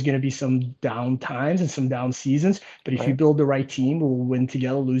 there's going to be some down times and some down seasons. But if you right. build the right team, we'll win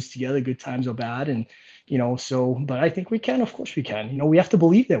together, lose together, good times or bad. And, but I think we can. Of course we can. We have to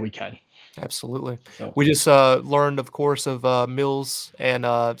believe that we can. Absolutely. So, We just learned, of course, of Mills and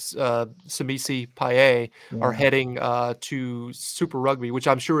Samisi Paye are yeah, heading to Super Rugby, which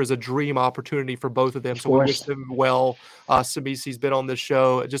I'm sure is a dream opportunity for both of them. of So we wish course. them well. Samisi's been on this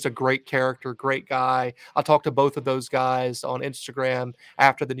show, just a great character, great guy. I talked to both of those guys on Instagram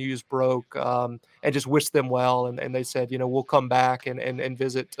after the news broke, and just wished them well. And they said, we'll come back and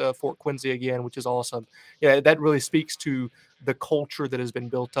visit Fort Quincy again, which is awesome. Yeah, that really speaks to the culture that has been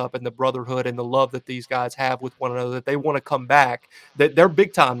built up and the brotherhood and the love that these guys have with one another, that they want to come back. That they're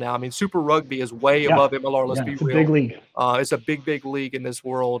big time now. I mean, Super Rugby is way Yeah, above MLR. Let's yeah, be it's a big real. league. It's a big, big league in this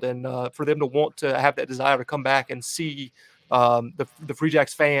world, and for them to want to have that desire to come back and see the Free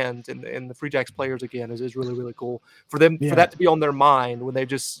Jacks fans and the Free Jacks players again is really really cool. For Yeah. that to be on their mind when they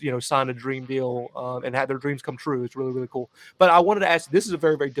just signed a dream deal and had their dreams come true, it's really really cool. But I wanted to ask you, this is a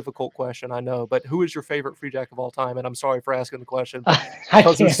very very difficult question, I know, but who is your favorite Free Jack of all time? And I'm sorry for asking the question, but I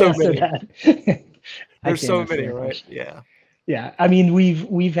because there's can't so answer many, that. I there's can't so answer many, that right? question. Yeah, Yeah, I mean,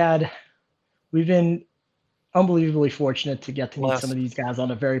 we've been unbelievably fortunate to get to meet some of blessed. these guys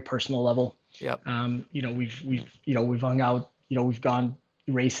on a very personal level. Yep, We've hung out, we've gone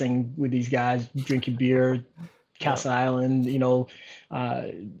racing with these guys, drinking beer, yep, Castle Island. Uh,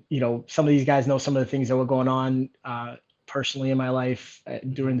 some of these guys know some of the things that were going on personally in my life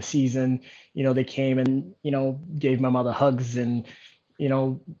mhm, during the season. They came and gave my mother hugs and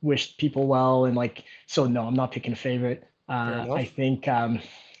wished people well. And, like, so no, I'm not picking a favorite. fair I enough. think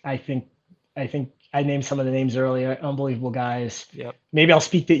I think I think I named some of the names earlier. Unbelievable guys. Yep, Maybe I'll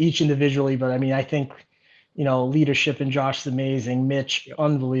speak to each individually, but I mean, I think leadership in Josh is amazing. Mitch, yep,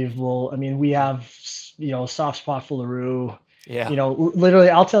 unbelievable. I mean, we mhm, have soft spot for LaRue. yeah, Literally,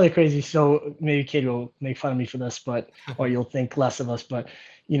 I'll tell you crazy. So maybe Katie will make fun of me for this, or you'll think less of us. But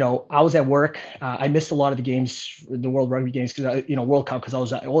I was at work. I missed a lot of the games, the World Rugby games, because World Cup, because I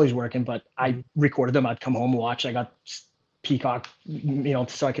was always working. But I mhm, recorded them. I'd come home and watch. I got Peacock,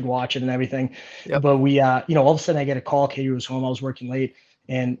 so I could watch it and everything. yep, But we, all of a sudden I get a call. Katie was home. I was working late,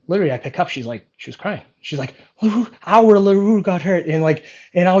 and literally I pick up. She was crying. She's like, our LaRue got hurt, and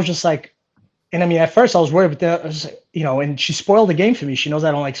I was just like, and I mean, at first I was worried, but then I was, and she spoiled the game for me. She knows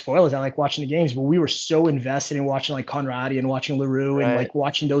I don't like spoilers. I like watching the games, but we were so invested in watching, like, Conradi and watching LaRue and, right, like,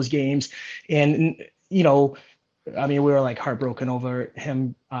 watching those games. And, you know, I mean, we were, like, heartbroken over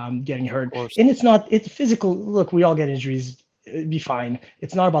him getting of hurt. course, And it's physical. Look, we all get injuries. It'd be fine.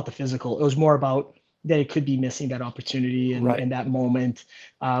 It's not about the physical. It was more about that it could be missing that opportunity and, right. and that moment.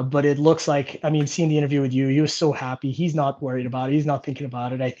 But it looks like, I mean, seeing the interview with you, he was so happy. He's not worried about it. He's not thinking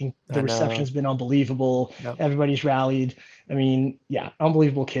about it. I think the I reception know. has been unbelievable. Yep, Everybody's rallied. I mean, yeah,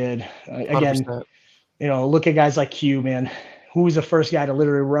 unbelievable kid. Again, 100%. look at guys like Q, man. Who was the first guy to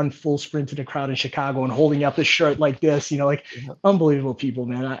literally run full sprint to the crowd in Chicago and holding up his shirt like this? Like, Yep, unbelievable people,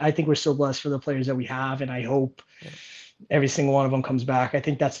 man. I think we're so blessed for the players that we have, and I hope yep. every single one of them comes back. I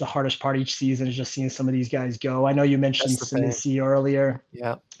think that's the hardest part each season, is just seeing some of these guys go. I know you That's mentioned the thing. Sinisi earlier.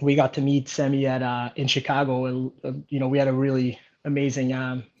 Yeah, We got to meet Semi at in Chicago. We had a really amazing.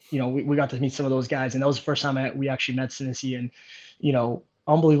 We got to meet some of those guys, and that was the first time we actually met Sinisi. And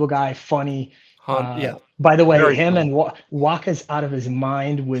unbelievable guy, funny. yeah, By the way, very him funny. and Waka's out of his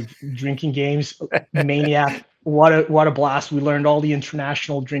mind with drinking games, maniac. what a blast. We learned all the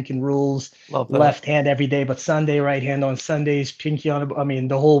international drinking rules, Love that. left hand every day, but Sunday, right hand on Sundays, pinky on, I mean,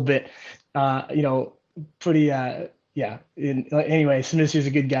 the whole bit. You know, pretty, yeah. Anyway, Smith was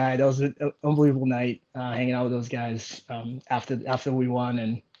a good guy. That was an unbelievable night hanging out with those guys after we won,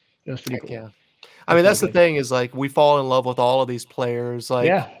 and it was pretty Heck cool. yeah. It I was mean, pretty that's the good. thing is like we fall in love with all of these players.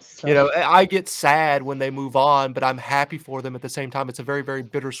 Yeah, Like, it's tough. I get sad when they move on, but I'm happy for them at the same time. It's a very, very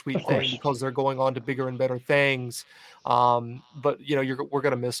bittersweet Of thing course. because they're going on to bigger and better things. But we're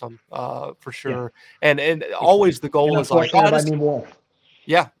gonna miss them for Yeah, sure. And for sure. always the And goal is like, unfortunately, oh, that might this. mean more.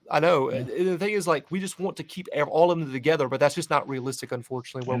 Yeah, I know. Yeah, And the thing is, like, we just want to keep all of them together, but that's just not realistic,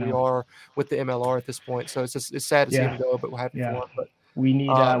 unfortunately, I where we know. are with the MLR at this point. So it's sad to see him Yeah, go, but we're happy yeah. for him. But We need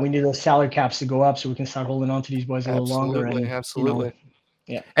those salary caps to go up so we can start holding on to these boys a little longer. absolutely, And you know, absolutely.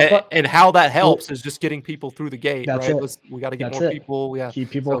 yeah. And But and how that well, helps is just getting people through the gate, that's right? it. We gotta get That's more it. people, yeah. Keep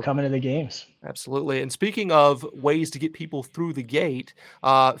people So, coming to the games. absolutely, and speaking of ways to get people through the gate,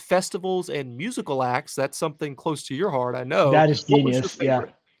 festivals and musical acts, that's something close to your heart, I know. That is What was your genius. Yeah.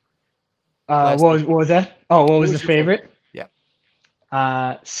 favorite last year? What was that? Oh, what What was the was your favorite? favorite?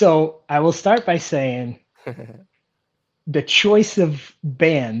 Yeah. So I will start by saying the choice of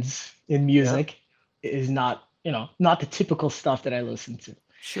bands in Yeah, music is not, not the typical stuff that I listen to.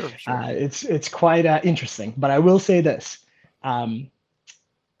 sure, sure. It's quite interesting, but I will say this. Um,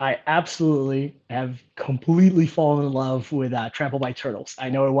 I absolutely have completely fallen in love with Trample by Turtles. I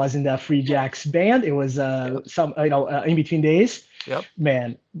know it wasn't Free Yeah, Jack's band. It was yep, some, In Between Days. yep,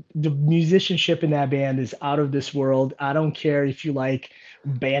 Man, the musicianship in that band is out of this world. I don't care if you like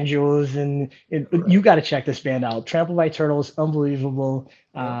banjos you right, got to check this band out. Trample by Turtles, unbelievable.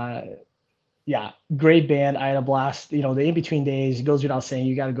 yep, Yeah, great band. I had a blast. The In Between Days, it goes without saying,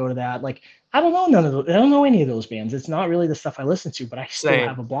 you got to go to that. Like, I don't know none of those. I don't know any of those bands. It's not really the stuff I listen to, but I still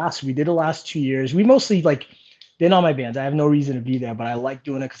have same. a blast. We did the last 2 years. We mostly like they're not my bands. I have no reason to be there, but I like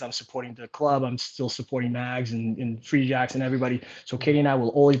doing it because I'm supporting the club. I'm still supporting Mags and Free Jacks and everybody. So Mhm. Katie and I will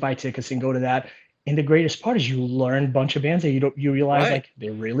always buy tickets and go to that. And the greatest part is you learn a bunch of bands that you realize Right, like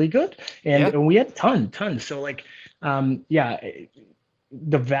they're really good. And, yeah, and we had tons. So like yeah,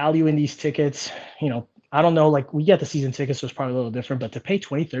 the value in these tickets, I don't know, like we get the season tickets, so it's probably a little different, but to pay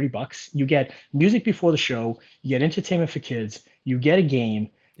 20, $30, you get music before the show, you get entertainment for kids, you get a game,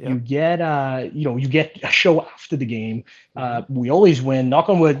 yep, you get a show after the game. mhm. We always win, knock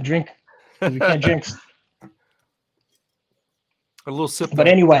on wood, drink, because we can't jinx. A little sip But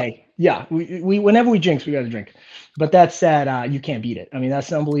there. anyway, yeah, we whenever we jinx, we got to drink. But that said, you can't beat it. I mean,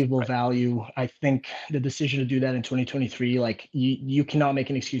 that's an unbelievable Right, value. I think the decision to do that in 2023, like you cannot make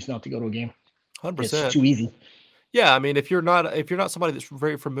an excuse not to go to a game. It's 100%. too easy. Yeah, I mean, if you're not somebody that's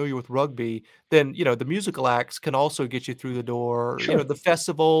very familiar with rugby, then, the musical acts can also get you through the door. Sure. The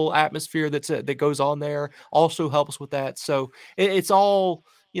festival atmosphere that goes on there also helps with that. So it's all,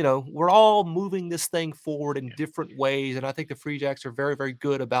 we're all moving this thing forward in different ways, and I think the Free Jacks are very, very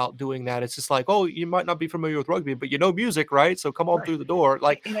good about doing that. It's just like, oh, you might not be familiar with rugby, but you know music, right? So come on Right. through the door,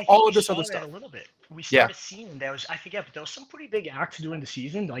 like And I think all we of this other saw that stuff. a little bit. We Yeah, started seeing there was, I forget, but there was some pretty big acts during the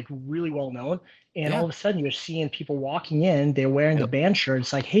season, like really well known. And all yeah, of a sudden you're seeing people walking in, they're wearing the yep, band shirt.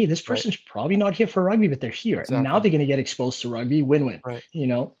 It's like, hey, this right, person's probably not here for rugby, but they're here. And now exactly, they're going to get exposed to rugby, win-win, right. you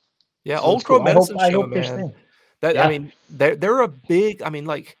know? Yeah, So it's Old Crow cool. Medicine I Show, hope they're man. staying. That I Yeah. mean, they're a big I mean,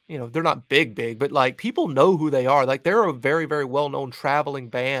 like, they're not big, big, but, like, people know who they are. Like, they're a very, very well-known traveling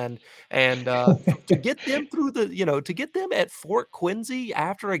band, and, to get them through to get them at Fort Quincy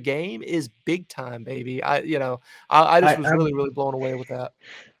after a game is big time, baby. I just I, was really, I'm really blown away with that.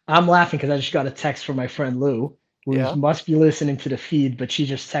 I'm laughing because I just got a text from my friend Lou, who Yeah? must be listening to the feed, but she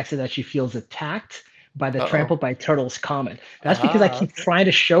just texted that she feels attacked by the Uh-oh. Trampled by Turtles comment. That's because I Ah, keep okay. trying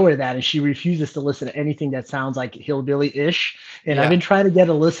to show her that, and she refuses to listen to anything that sounds like hillbilly-ish. And I've Yeah. been trying to get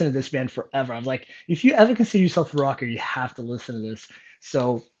her to listen to this band forever. I'm like, if you ever consider yourself a rocker, you have to listen to this.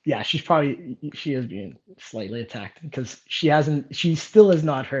 So yeah, she is being slightly attacked because she still has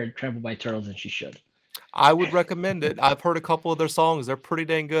not heard Trampled by Turtles, and she should. I would recommend it. I've heard a couple of their songs. They're pretty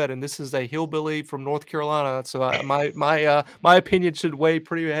dang good, and this is a hillbilly from North Carolina, so my opinion should weigh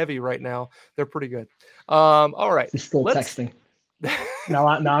pretty heavy right now. They're pretty good. All right, She's still let's. texting. Now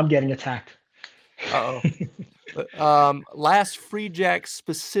I'm getting attacked. Uh-oh. Last Free Jack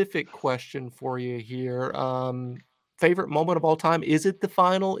specific question for you here. Favorite moment of all time? Is it the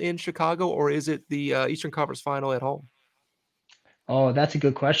final in Chicago, or is it the Eastern Conference final at home, Oh, that's a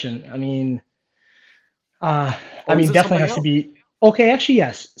good question. I or is mean, it definitely something has to else? be okay. Actually,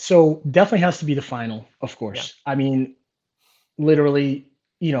 yes. So definitely has to be the final, of Yeah. course. I mean, literally,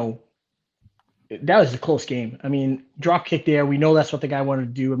 you know, that was a close game. I mean, drop kick there. We know that's what the guy wanted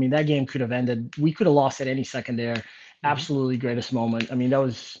to do. I mean, that game could have ended. We could have lost at any second there. Mhm. Absolutely greatest moment. I mean, that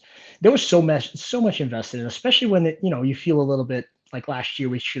was there was so much invested in, especially when you feel a little bit like last year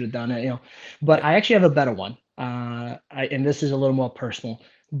we should have done it. But Yeah. I actually have a better one. And this is a little more personal, Okay.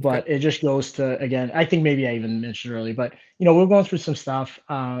 but it just goes to again. I think maybe I even mentioned earlier, but we're going through some stuff.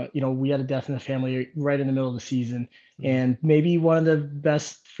 We had a death in the family right in the middle of the season, Mhm. and maybe one of the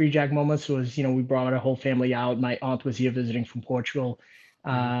best free jack moments was, we brought our whole family out. My aunt was here visiting from Portugal.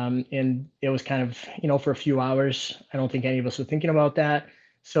 Mhm. And it was kind of, for a few hours. I don't think any of us were thinking about that.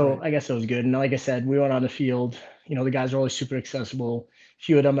 So Right. I guess it was good. And like I said, we went on the field. The guys are always super accessible. A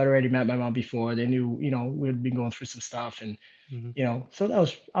few of them had already met my mom before. They knew, we'd been going through some stuff. And, Mhm. so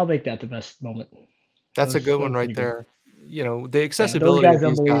I'll make that the best moment. That That's a was, good that one was right pretty good. there. The Yeah, those accessibility of guys,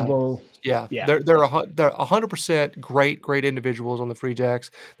 these guys, unbelievable. yeah, Yeah, they're 100% great individuals on the Free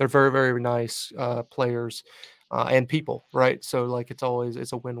Jacks. They're very, very nice, players, and people, right? So, like, it's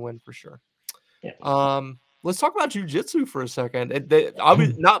a win-win for sure. yeah. Let's talk about jujitsu for a second.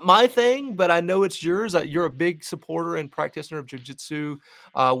 Not my thing, but I know it's yours. You're a big supporter and practitioner of jujitsu.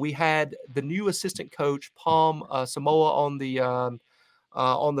 We had the new assistant coach, Palm Samoa, on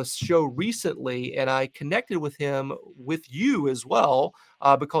the show recently, and I connected with him with you as well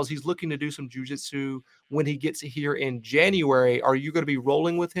because he's looking to do some jujitsu when he gets here in January. Are you going to be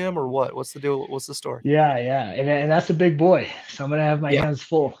rolling with him or what? What's the deal? What's the story? Yeah, yeah, and that's a big boy, so I'm gonna have my Yeah, hands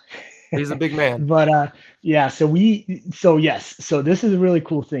full. he's a big man. But yeah, so yes, so this is a really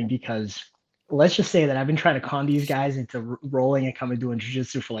cool thing because let's just say that I've been trying to con these guys into rolling and coming doing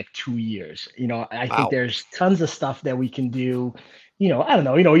jujitsu for like 2 years. I think Wow. there's tons of stuff that we can do. I don't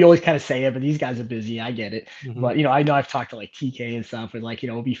know. You always kind of say it, but these guys are busy. I get it. Hmm. But I know I've talked to like TK and stuff, and like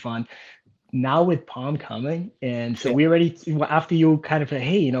it'll be fun now with Palm coming, and so Yeah. we already after you kind of say,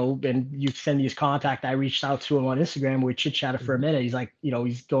 hey, and you send me his contact. I reached out to him on Instagram. We chit chatted for a Mhm. minute. He's like,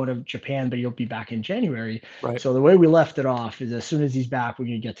 he's going to Japan, but he'll be back in January. Right. So the way we left it off is as soon as he's back, we're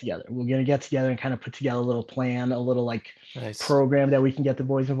gonna get together. We're gonna get together and kind of put together a little plan, a little like Nice. program that we can get the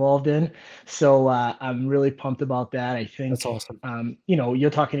boys involved in. So I'm really pumped about that. I That's think, awesome. you're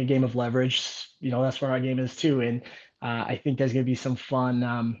talking a game of leverage. That's what our game is too, and I think there's gonna be some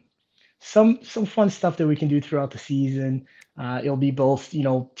fun. Some fun stuff that we can do throughout the season. It'll be both,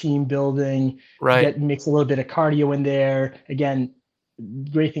 team building, Right. get mix a little bit of cardio in there. Again,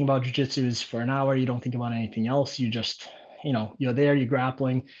 great thing about jujitsu is for an hour you don't think about anything else. You just, you're there, you're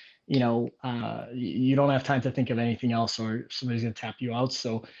grappling. You don't have time to think of anything else, or somebody's gonna tap you out.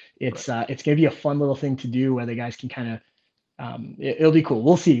 So Right. it's gonna be a fun little thing to do where the guys can kind of it'll be cool.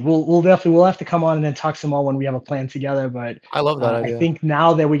 We'll see. We'll definitely we'll have to come on and then talk some more when we have a plan together. But I love that I idea. think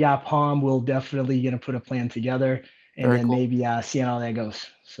now that we got Palm, we'll definitely gonna put a plan together and Very then cool. maybe see how that goes.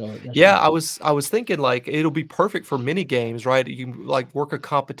 So that should Yeah, be cool. I was thinking like it'll be perfect for mini games, right? You can like work a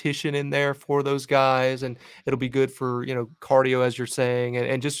competition in there for those guys, and it'll be good for cardio, as you're saying,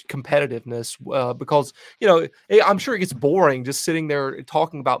 and just competitiveness. Because I'm sure it gets boring just sitting there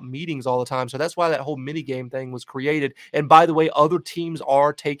talking about meetings all the time. So that's why that whole mini game thing was created. And by the way, other teams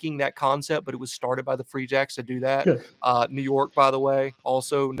are taking that concept, but it was started by the Free Jacks to do that. Good. New York, by the way,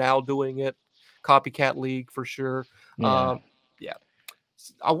 also now doing it. Copycat league for sure. Yeah, Um, yeah.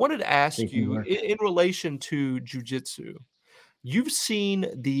 I wanted to ask making you work. in relation to jujitsu, you've seen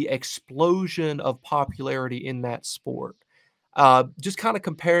the explosion of popularity in that sport. Just kind of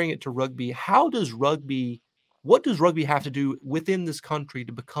comparing it to rugby, what does rugby have to do within this country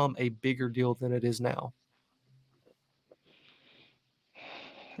to become a bigger deal than it is now?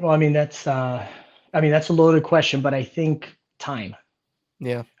 Well, I mean that's a loaded question, but I think time.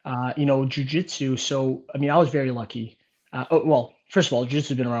 Yeah. Jujitsu. So, I mean, I was very lucky. Well, first of all,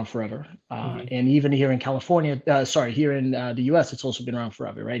 jujitsu's been around forever, Hmm. and even here in California, sorry, here in the U.S., it's also been around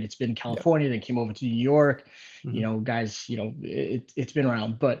forever, right? It's been in Yeah. California, then came over to New York. Hmm. Guys, it's been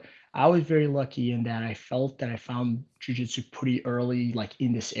around, but I was very lucky in that I felt that I found jujitsu pretty early, like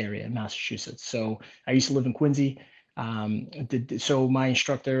in this area in Massachusetts. So I used to live in Quincy. So my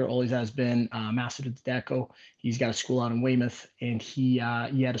instructor always has been Master Deco. He's got a school out in Weymouth, and he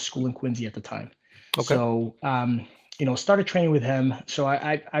had a school in Quincy at the time. Okay. So started training with him. So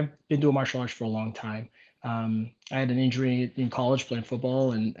I've been doing martial arts for a long time. I had an injury in college playing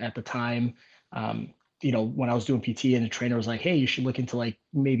football, and at the time, when I was doing PT, and the trainer was like, "Hey, you should look into like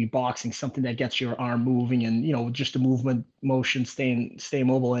maybe boxing, something that gets your arm moving, and just the movement, motion, stay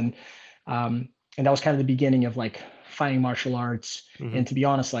mobile." And that was kind of the beginning of like finding martial arts. Hmm. And to be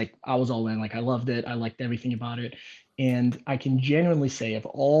honest, like I was all in. Like I loved it. I liked everything about it. And I can genuinely say of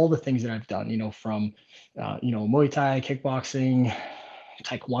all the things that I've done, from Muay Thai, kickboxing,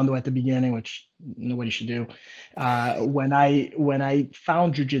 taekwondo at the beginning, which nobody should do. When I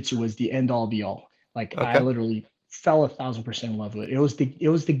found jujitsu was the end all be all. Like I Okay. literally fell 1,000% in love with it. It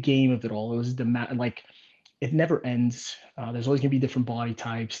was the game of it all. It was like it never ends. There's always gonna be different body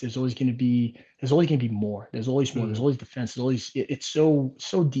types. There's always gonna be more. There's always more. There's Mhm. always defense. It's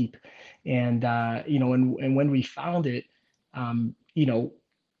so deep, and and when we found it,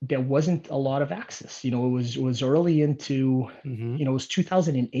 there wasn't a lot of access. It was early into, Mhm. it was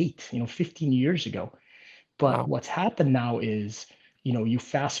 2008. 15 years ago. But Wow. what's happened now is, you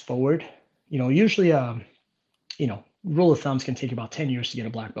fast forward. Usually, rule of thumbs can take about 10 years to get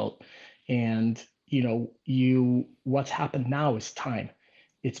a black belt. And, what's happened now is time.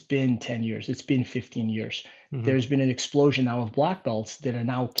 It's been 10 years, it's been 15 years. Mhm. There's been an explosion now of black belts that are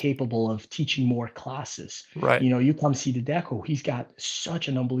now capable of teaching more classes. Right. You come see the Deco, he's got such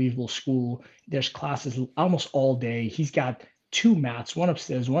an unbelievable school. There's classes almost all day. He's got two mats, one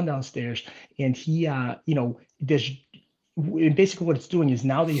upstairs, one downstairs. And there's and basically what it's doing is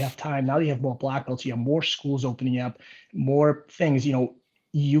now that you have time, now that you have more black belts, you have more schools opening up, more things,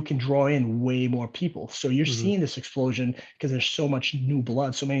 you can draw in way more people. So you're Mhm. seeing this explosion because there's so much new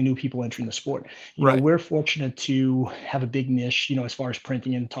blood, so many new people entering the sport. Right. We're fortunate to have a big niche, as far as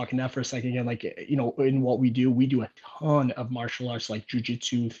printing, and talking that for a second again, like, in what we do a ton of martial arts, like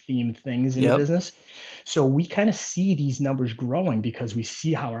jujitsu themed things in the Yep. business. So we kind of see these numbers growing because we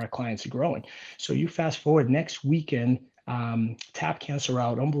see how our clients are growing. So you fast forward next weekend, Tap Cancer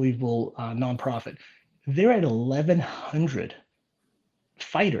Out, unbelievable nonprofit. They're at 1,100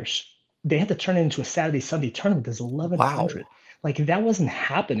 fighters. They had to turn it into a Saturday Sunday tournament. There's Wow. 1,100. Like that wasn't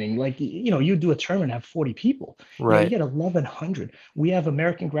happening. Like, you do a tournament, have 40 people. You Right. get 1,100. We have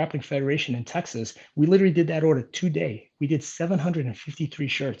American Grappling Federation in Texas. We literally did that order today. We did 753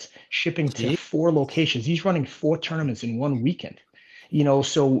 shirts, shipping to Gee. 4 locations. He's running 4 tournaments in one weekend. And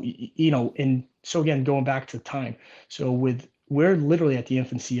so again, going back to time. So we're literally at the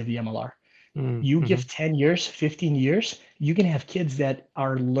infancy of the MLR. Mm, You mhm. give 10 years, 15 years, you can have kids that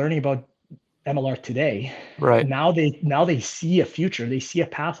are learning about MLR today. Right. Now they see a future, they see a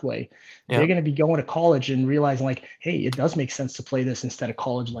pathway. They're Yep. going to be going to college and realizing, like, hey, it does make sense to play this instead of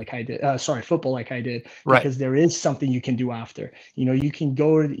college, like I did. Sorry, football, like I did, Right. because there is something you can do after. You can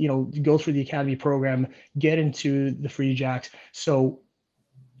go through the academy program, get into the Free Jacks. So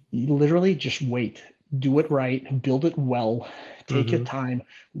you literally just wait, do it right, build it well, take your Mhm. time.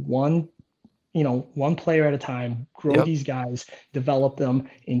 One player at a time, grow Yep. these guys, develop them.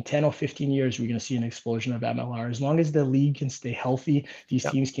 In 10 or 15 years, we're going to see an explosion of MLR. As long as the league can stay healthy, these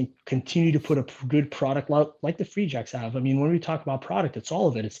Yep. teams can continue to put a good product out like the Free Jacks have. I mean, when we talk about product, it's all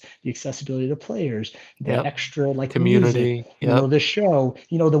of it. It's the accessibility to players, the Yep. extra, like the music, Community. Yep. the show,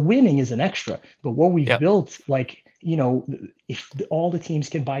 the winning is an extra. But what we've Yep. built, like, if all the teams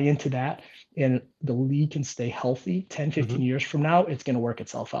can buy into that, and the league can stay healthy 10, 15 Mhm. years from now, it's going to work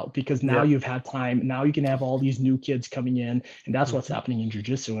itself out because now Yep. you've had time. Now you can have all these new kids coming in. And that's what's Mhm. happening in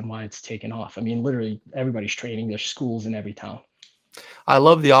jujitsu and why it's taken off. I mean, literally everybody's training. There's schools in every town. I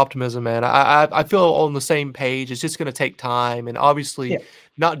love the optimism, man. I feel on the same page. It's just gonna take time, and Yeah. obviously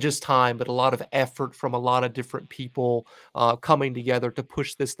not just time, but a lot of effort from a lot of different people, coming together to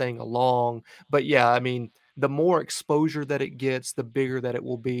push this thing along. But yeah, I mean, the more exposure that it gets, the bigger that it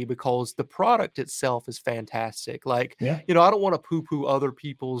will be because the product itself is fantastic. Like, Yeah. I don't wanna poo-poo other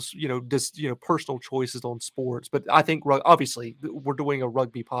people's, just, personal choices on sports, but I think obviously, we're doing a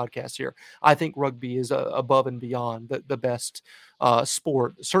rugby podcast here. I think rugby is, above and beyond the best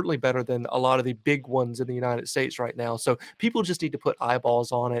sport, certainly better than a lot of the big ones in the United States right now. So people just need to put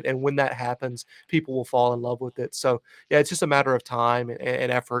eyeballs on it, and when that happens, people will fall in love with it. So yeah, it's just a matter of time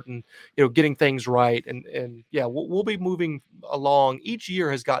and effort, and getting things right. And yeah, we'll be moving along. Each year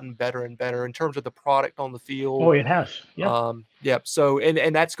has gotten better and better in terms of the product on the Oh, field. it has. Yeah. Yep. So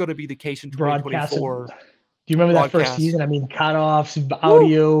and that's going to be the case in Broadcast. Do 2024. you remember that first Broadcast. season? I mean, cutoffs, Woo.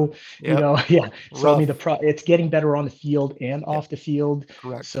 audio, Yep. yeah. So I mean, Rough. it's getting better on the field and Yep. off the field.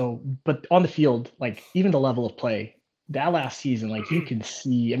 Correct. So, but on the field, like even the level of play, that last season, like you can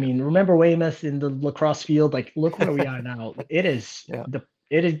see. I mean, remember Weymouth in the lacrosse field? Like, look where we are now. Yeah.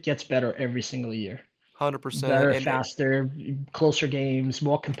 It gets better every single year. 100%. Better, And faster, closer games,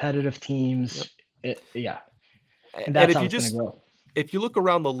 more competitive yep. teams. Yeah, and And that's if how you it's going to just grow. if you look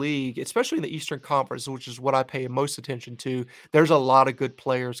around the league, especially in the Eastern Conference, which is what I pay most attention to, there's a lot of good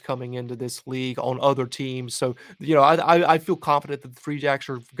players coming into this league on other teams. So, I feel confident that the Free Jacks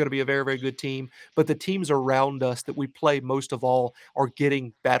are going to be a very, very good team. But the teams around us that we play most of all are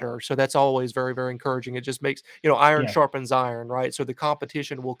getting better. So that's always very, very encouraging. It just makes, iron Yeah, sharpens iron, right? So the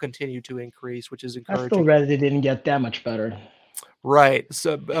competition will continue to increase, which is I still encouraging. read they didn't get that much better. Right.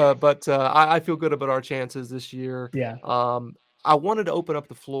 So, but I feel good about our chances this year. Yeah. Um, I wanted to open up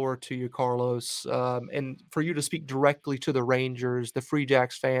the floor to you, Carlos, and for you to speak directly to the Rangers, the Free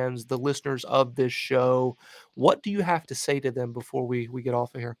Jacks fans, the listeners of this show. What do you have to say to them before we get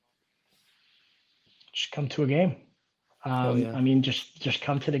off of here? Just come to a game. Hell yeah. I mean, just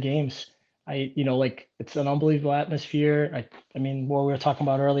come to the games. Like it's an unbelievable atmosphere. I mean, what we were talking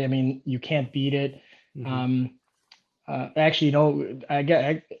about earlier. I mean, you can't beat it. Hmm. Um, Actually, I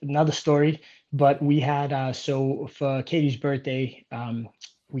get another story, but we had so for Katie's birthday,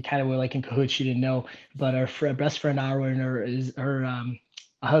 we kind of were like in cahoots. She didn't know, but our best friend Arwen and her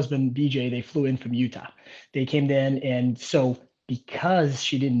husband BJ, they flew in from Utah. They came in, and so because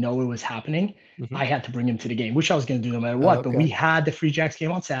she didn't know it was happening, Hmm. I had to bring him to the game, which I was going to do no matter what. But we Okay. had the Free Jacks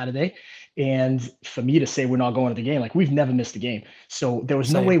game on Saturday, and for me to say we're not going to the game, like we've never missed a game. So there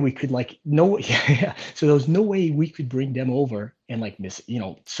was no way Same. we could like no yeah. So there was no way we could bring them over and like miss,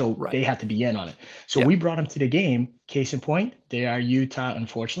 so Right. they had to be in on it. So Yeah. we brought them to the game. Case in point, they are Utah,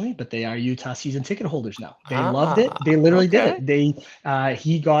 unfortunately, but they are Utah season ticket holders now. They loved it. They Ah. literally did Okay. it.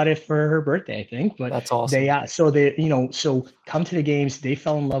 He got it for her birthday, I think, but That's awesome. so come to the games. They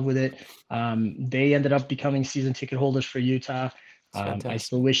fell in love with it. They ended up becoming season ticket holders for Utah. It's I fantastic.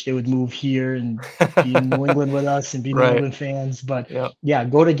 still wish they would move here and be in New England with us and be New Right. England fans. But Yeah. yeah,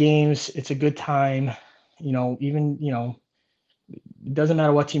 go to games. It's a good time. Even, it doesn't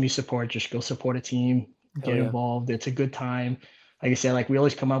matter what team you support, just go support a team, Hell get yeah. involved. It's a good time. Like I said, like we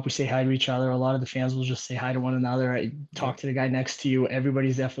always come up, we say hi to each other. A lot of the fans will just say hi to one another. I Yep. talk to the guy next to you.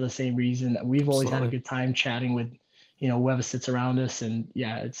 Everybody's there for the same reason. We've always had a Absolutely. good time chatting with, whoever sits around us. And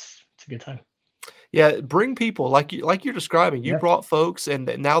yeah, it's a good time. Yeah, bring people like you're describing. You Yeah. brought folks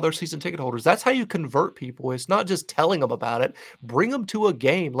and now they're season ticket holders. That's how you convert people. It's not just telling them about it. Bring them to a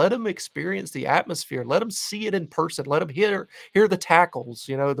game. Let them experience the atmosphere. Let them see it in person. Let them hear the tackles,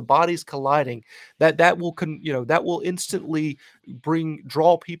 the bodies colliding. That will instantly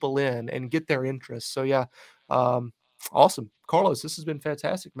draw people in and get their interest. So yeah, um, awesome. Carlos, this has been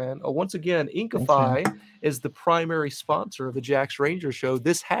fantastic, man. Once again, Thanks, man. Inkify is the primary sponsor of the Jax Ranger Show.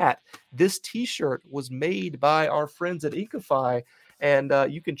 This T-shirt was made by our friends at Inkify, and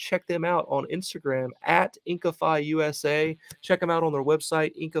you can check them out on Instagram at Inkify USA. Check them out on their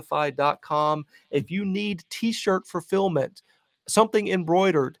website, inkify.com. If you need T-shirt fulfillment, something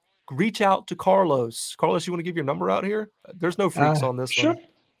embroidered, reach out to Carlos. Carlos, you want to give your number out here? There's no freaks on this Sure. one.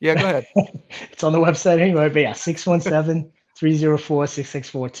 Yeah, go ahead. It's on the website anyway. But yeah,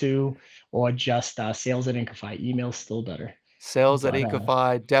 617-304-6642, or just sales at Inkify. Email's still better. Sales at But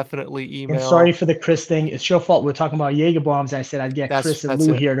Inkify. Definitely and sorry email. for the Chris thing. It's your fault. We're talking about Jaeger bombs. I said I'd get That's Chris and that's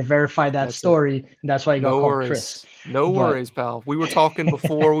Lou it. here to verify that That's it. story, and that's why he got No called Chris. worries. No But worries, pal. We were talking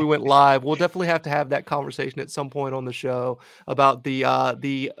before we went live. We'll definitely have to have that conversation at some point on the show about the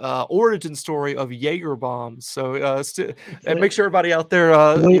origin story of Jaeger bombs. So and make sure everybody out there,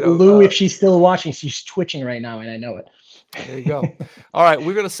 Lou, if she's still watching, she's twitching right now, and I know there you go. it. All right,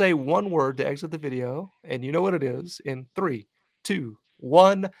 we're gonna say one word to exit the video, and you know what it is in 3, 2,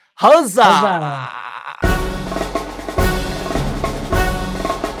 1. Huzzah! Huzzah!